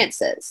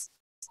experiences?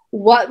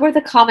 What were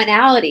the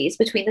commonalities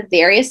between the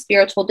various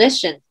spiritual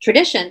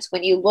traditions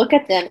when you look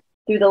at them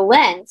through the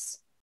lens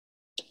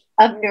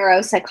of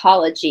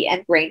neuropsychology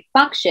and brain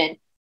function,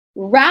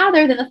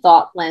 rather than the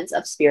thought lens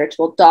of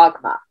spiritual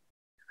dogma?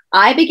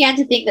 I began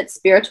to think that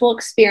spiritual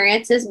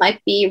experiences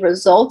might be a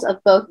result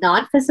of both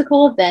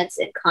non-physical events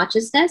in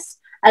consciousness,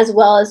 as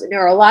well as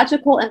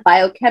neurological and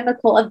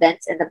biochemical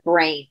events in the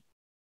brain.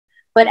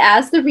 But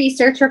as the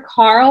researcher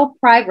Carl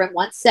Prygren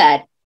once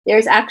said, there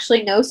is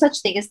actually no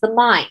such thing as the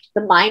mind.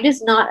 The mind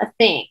is not a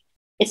thing.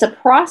 It's a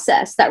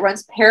process that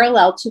runs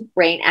parallel to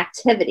brain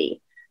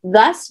activity.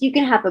 Thus, you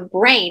can have a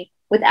brain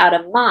without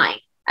a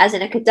mind, as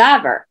in a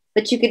cadaver,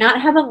 but you cannot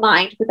have a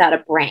mind without a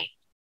brain.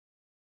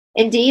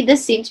 Indeed,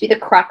 this seems to be the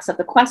crux of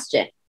the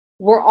question.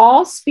 Were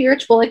all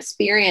spiritual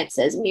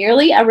experiences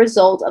merely a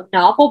result of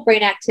novel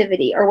brain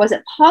activity, or was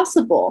it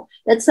possible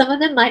that some of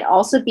them might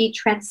also be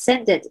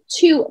transcendent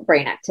to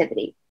brain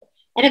activity?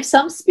 And if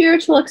some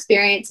spiritual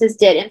experiences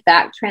did, in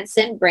fact,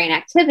 transcend brain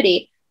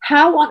activity,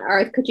 how on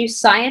earth could you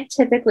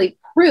scientifically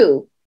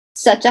prove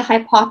such a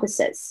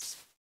hypothesis?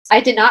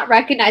 I did not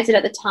recognize it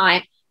at the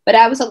time, but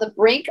I was on the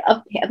brink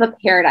of a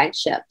paradigm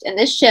shift, and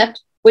this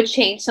shift would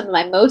change some of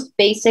my most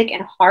basic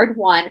and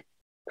hard-won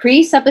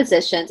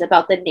presuppositions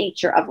about the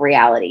nature of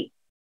reality.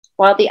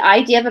 While the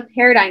idea of a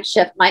paradigm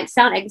shift might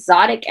sound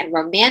exotic and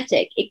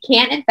romantic, it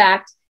can, in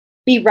fact,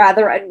 be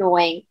rather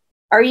annoying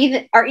or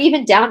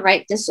even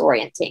downright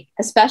disorienting,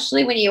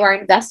 especially when you are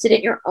invested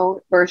in your own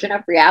version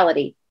of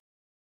reality.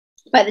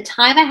 By the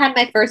time I had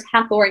my first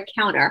Hathor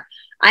encounter,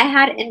 I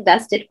had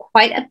invested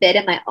quite a bit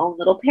in my own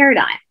little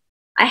paradigm.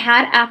 I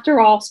had, after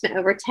all, spent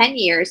over 10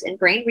 years in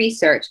brain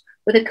research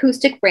with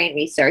acoustic brain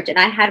research, and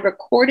I had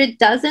recorded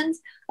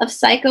dozens of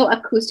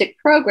psychoacoustic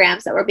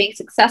programs that were being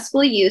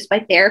successfully used by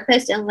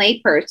therapists and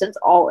laypersons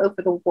all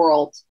over the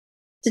world.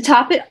 To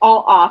top it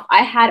all off,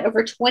 I had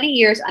over 20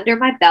 years under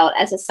my belt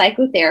as a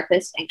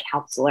psychotherapist and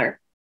counselor.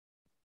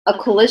 A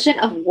collision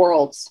of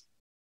worlds.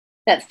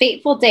 That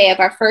fateful day of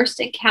our first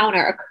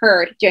encounter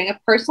occurred during a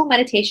personal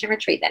meditation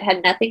retreat that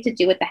had nothing to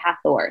do with the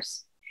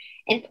Hathors.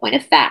 In point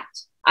of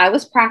fact, I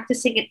was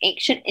practicing an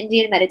ancient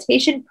Indian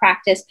meditation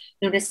practice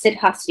known as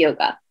Siddhas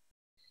Yoga.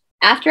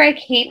 After I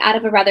came out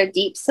of a rather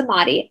deep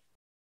samadhi,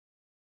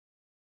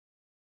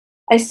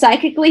 I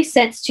psychically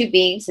sensed two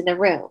beings in the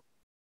room.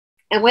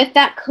 And with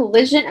that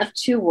collision of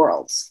two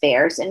worlds,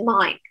 theirs and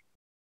mine,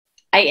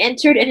 I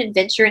entered an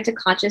adventure into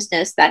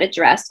consciousness that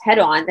addressed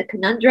head-on the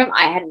conundrum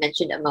I had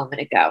mentioned a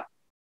moment ago.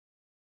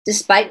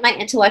 Despite my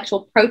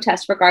intellectual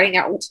protests regarding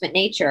their ultimate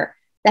nature,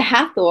 the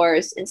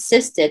Hathors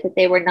insisted that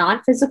they were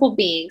non-physical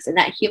beings and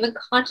that human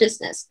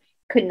consciousness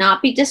could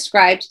not be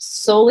described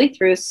solely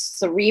through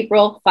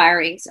cerebral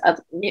firings of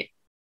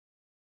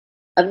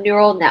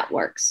neural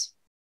networks.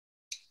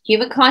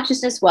 Human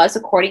consciousness was,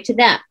 according to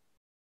them,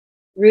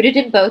 rooted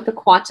in both the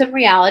quantum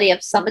reality of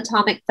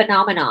subatomic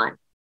phenomenon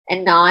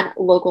and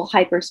non-local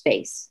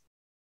hyperspace.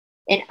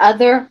 In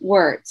other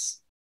words,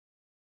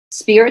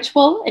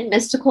 spiritual and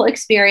mystical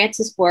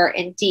experiences were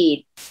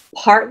indeed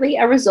partly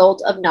a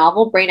result of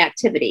novel brain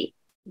activity,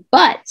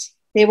 but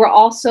they were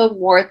also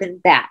more than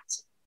that.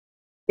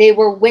 They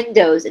were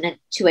windows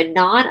to a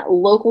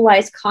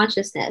non-localized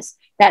consciousness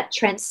that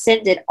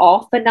transcended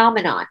all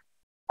phenomenon,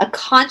 a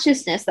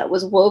consciousness that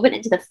was woven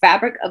into the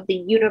fabric of the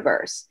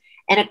universe,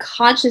 and a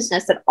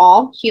consciousness that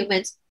all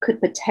humans could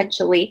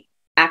potentially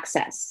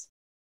access.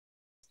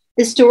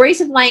 The stories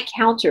of my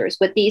encounters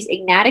with these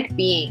enigmatic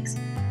beings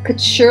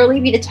could surely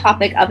be the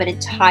topic of an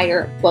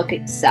entire book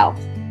itself.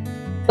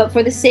 But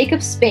for the sake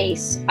of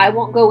space, I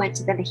won't go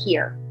into them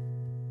here.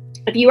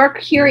 If you are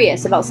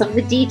curious about some of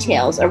the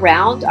details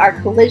around our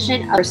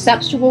collision of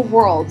perceptual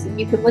worlds, then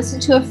you can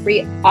listen to a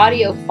free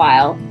audio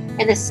file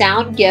in the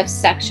sound gifts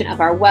section of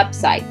our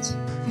website,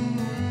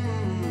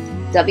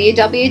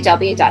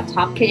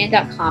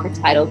 www.tomkenyon.com,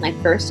 entitled My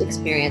First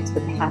Experience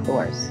with the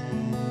Hathors.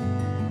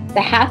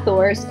 The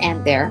Hathors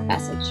and their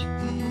message.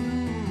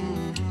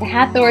 The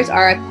Hathors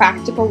are a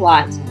practical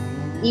lot,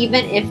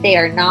 even if they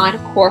are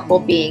non-corporal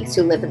beings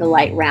who live in the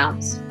light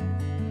realms.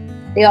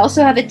 They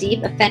also have a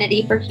deep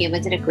affinity for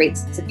humans and a great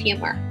sense of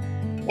humor.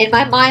 In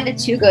my mind, the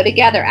two go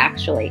together,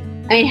 actually.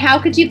 I mean, how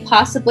could you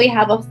possibly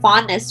have a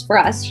fondness for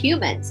us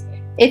humans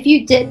if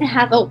you didn't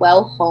have a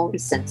well-honed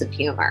sense of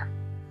humor?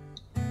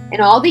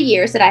 In all the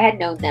years that I had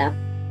known them,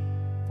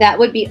 that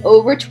would be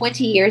over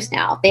 20 years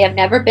now, they have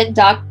never been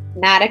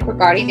dogmatic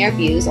regarding their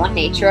views on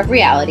nature of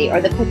reality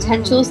or the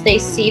potentials they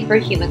see for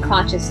human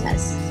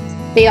consciousness.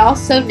 They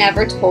also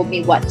never told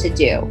me what to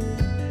do.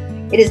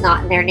 It is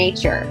not in their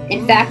nature.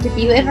 In fact, if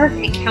you ever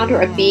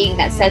encounter a being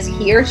that says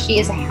he or she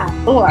is a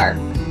Hathor,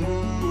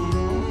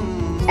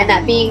 and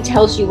that being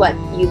tells you what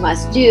you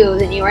must do,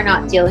 then you are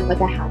not dealing with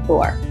a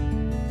Hathor.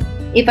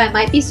 If I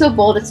might be so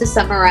bold as to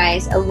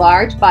summarize a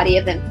large body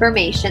of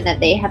information that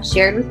they have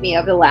shared with me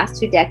over the last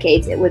 2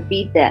 decades, it would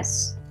be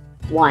this.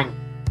 1.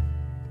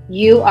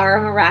 You are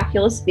a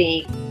miraculous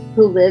being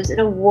who lives in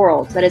a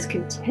world that is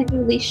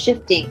continually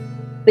shifting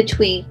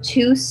between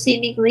 2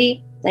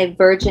 seemingly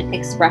divergent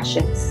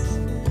expressions,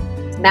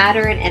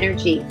 matter and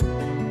energy.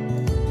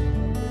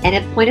 And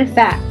in point of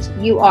fact,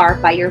 you are,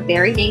 by your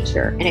very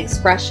nature, an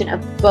expression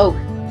of both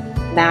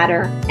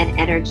matter and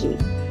energy.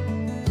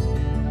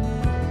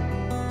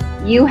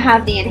 You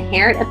have the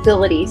inherent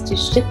abilities to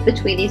shift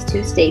between these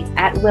 2 states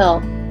at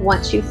will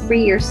once you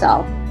free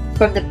yourself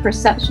from the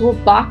perceptual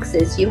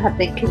boxes you have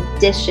been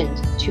conditioned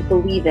to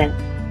believe in.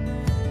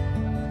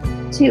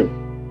 2.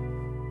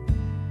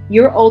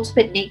 Your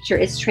ultimate nature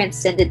is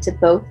transcended to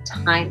both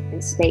time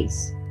and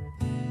space.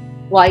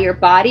 While your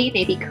body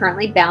may be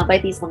currently bound by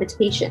these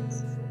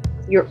limitations,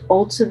 your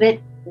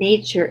ultimate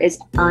nature is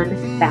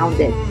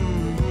unbounded.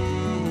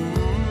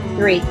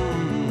 3.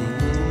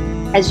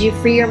 As you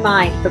free your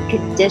mind from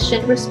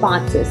conditioned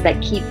responses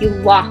that keep you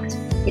locked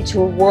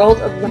into a world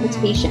of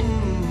limitation,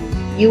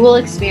 you will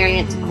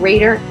experience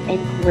greater and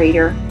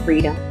greater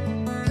freedom.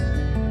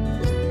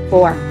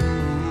 4.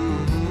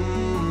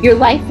 Your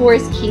life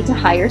force is key to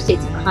higher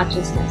states of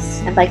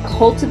consciousness, and by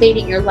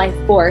cultivating your life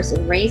force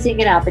and raising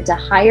it up into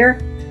higher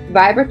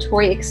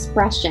vibratory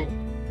expression,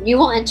 you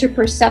will enter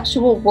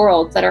perceptual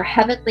worlds that are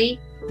heavenly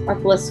or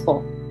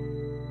blissful.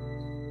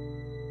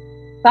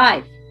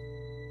 5.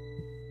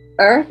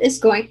 Earth is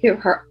going through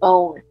her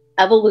own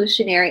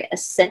evolutionary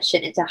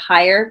ascension into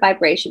higher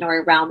vibrational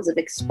realms of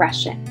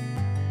expression.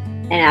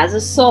 And as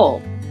a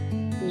soul,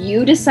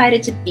 you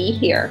decided to be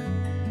here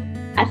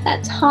at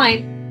that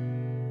time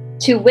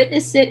to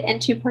witness it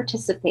and to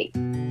participate.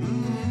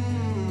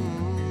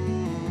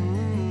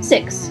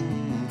 6.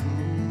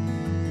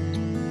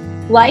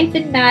 Life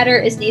and matter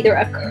is neither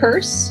a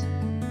curse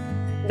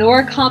nor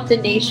a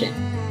condemnation.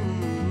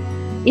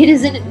 It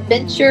is an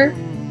adventure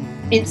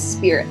in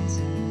spirit.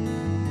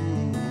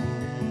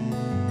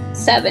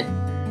 7.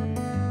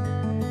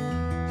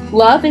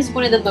 Love is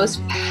one of the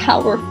most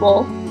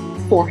powerful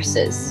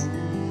forces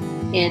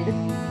in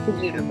the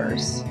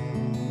universe.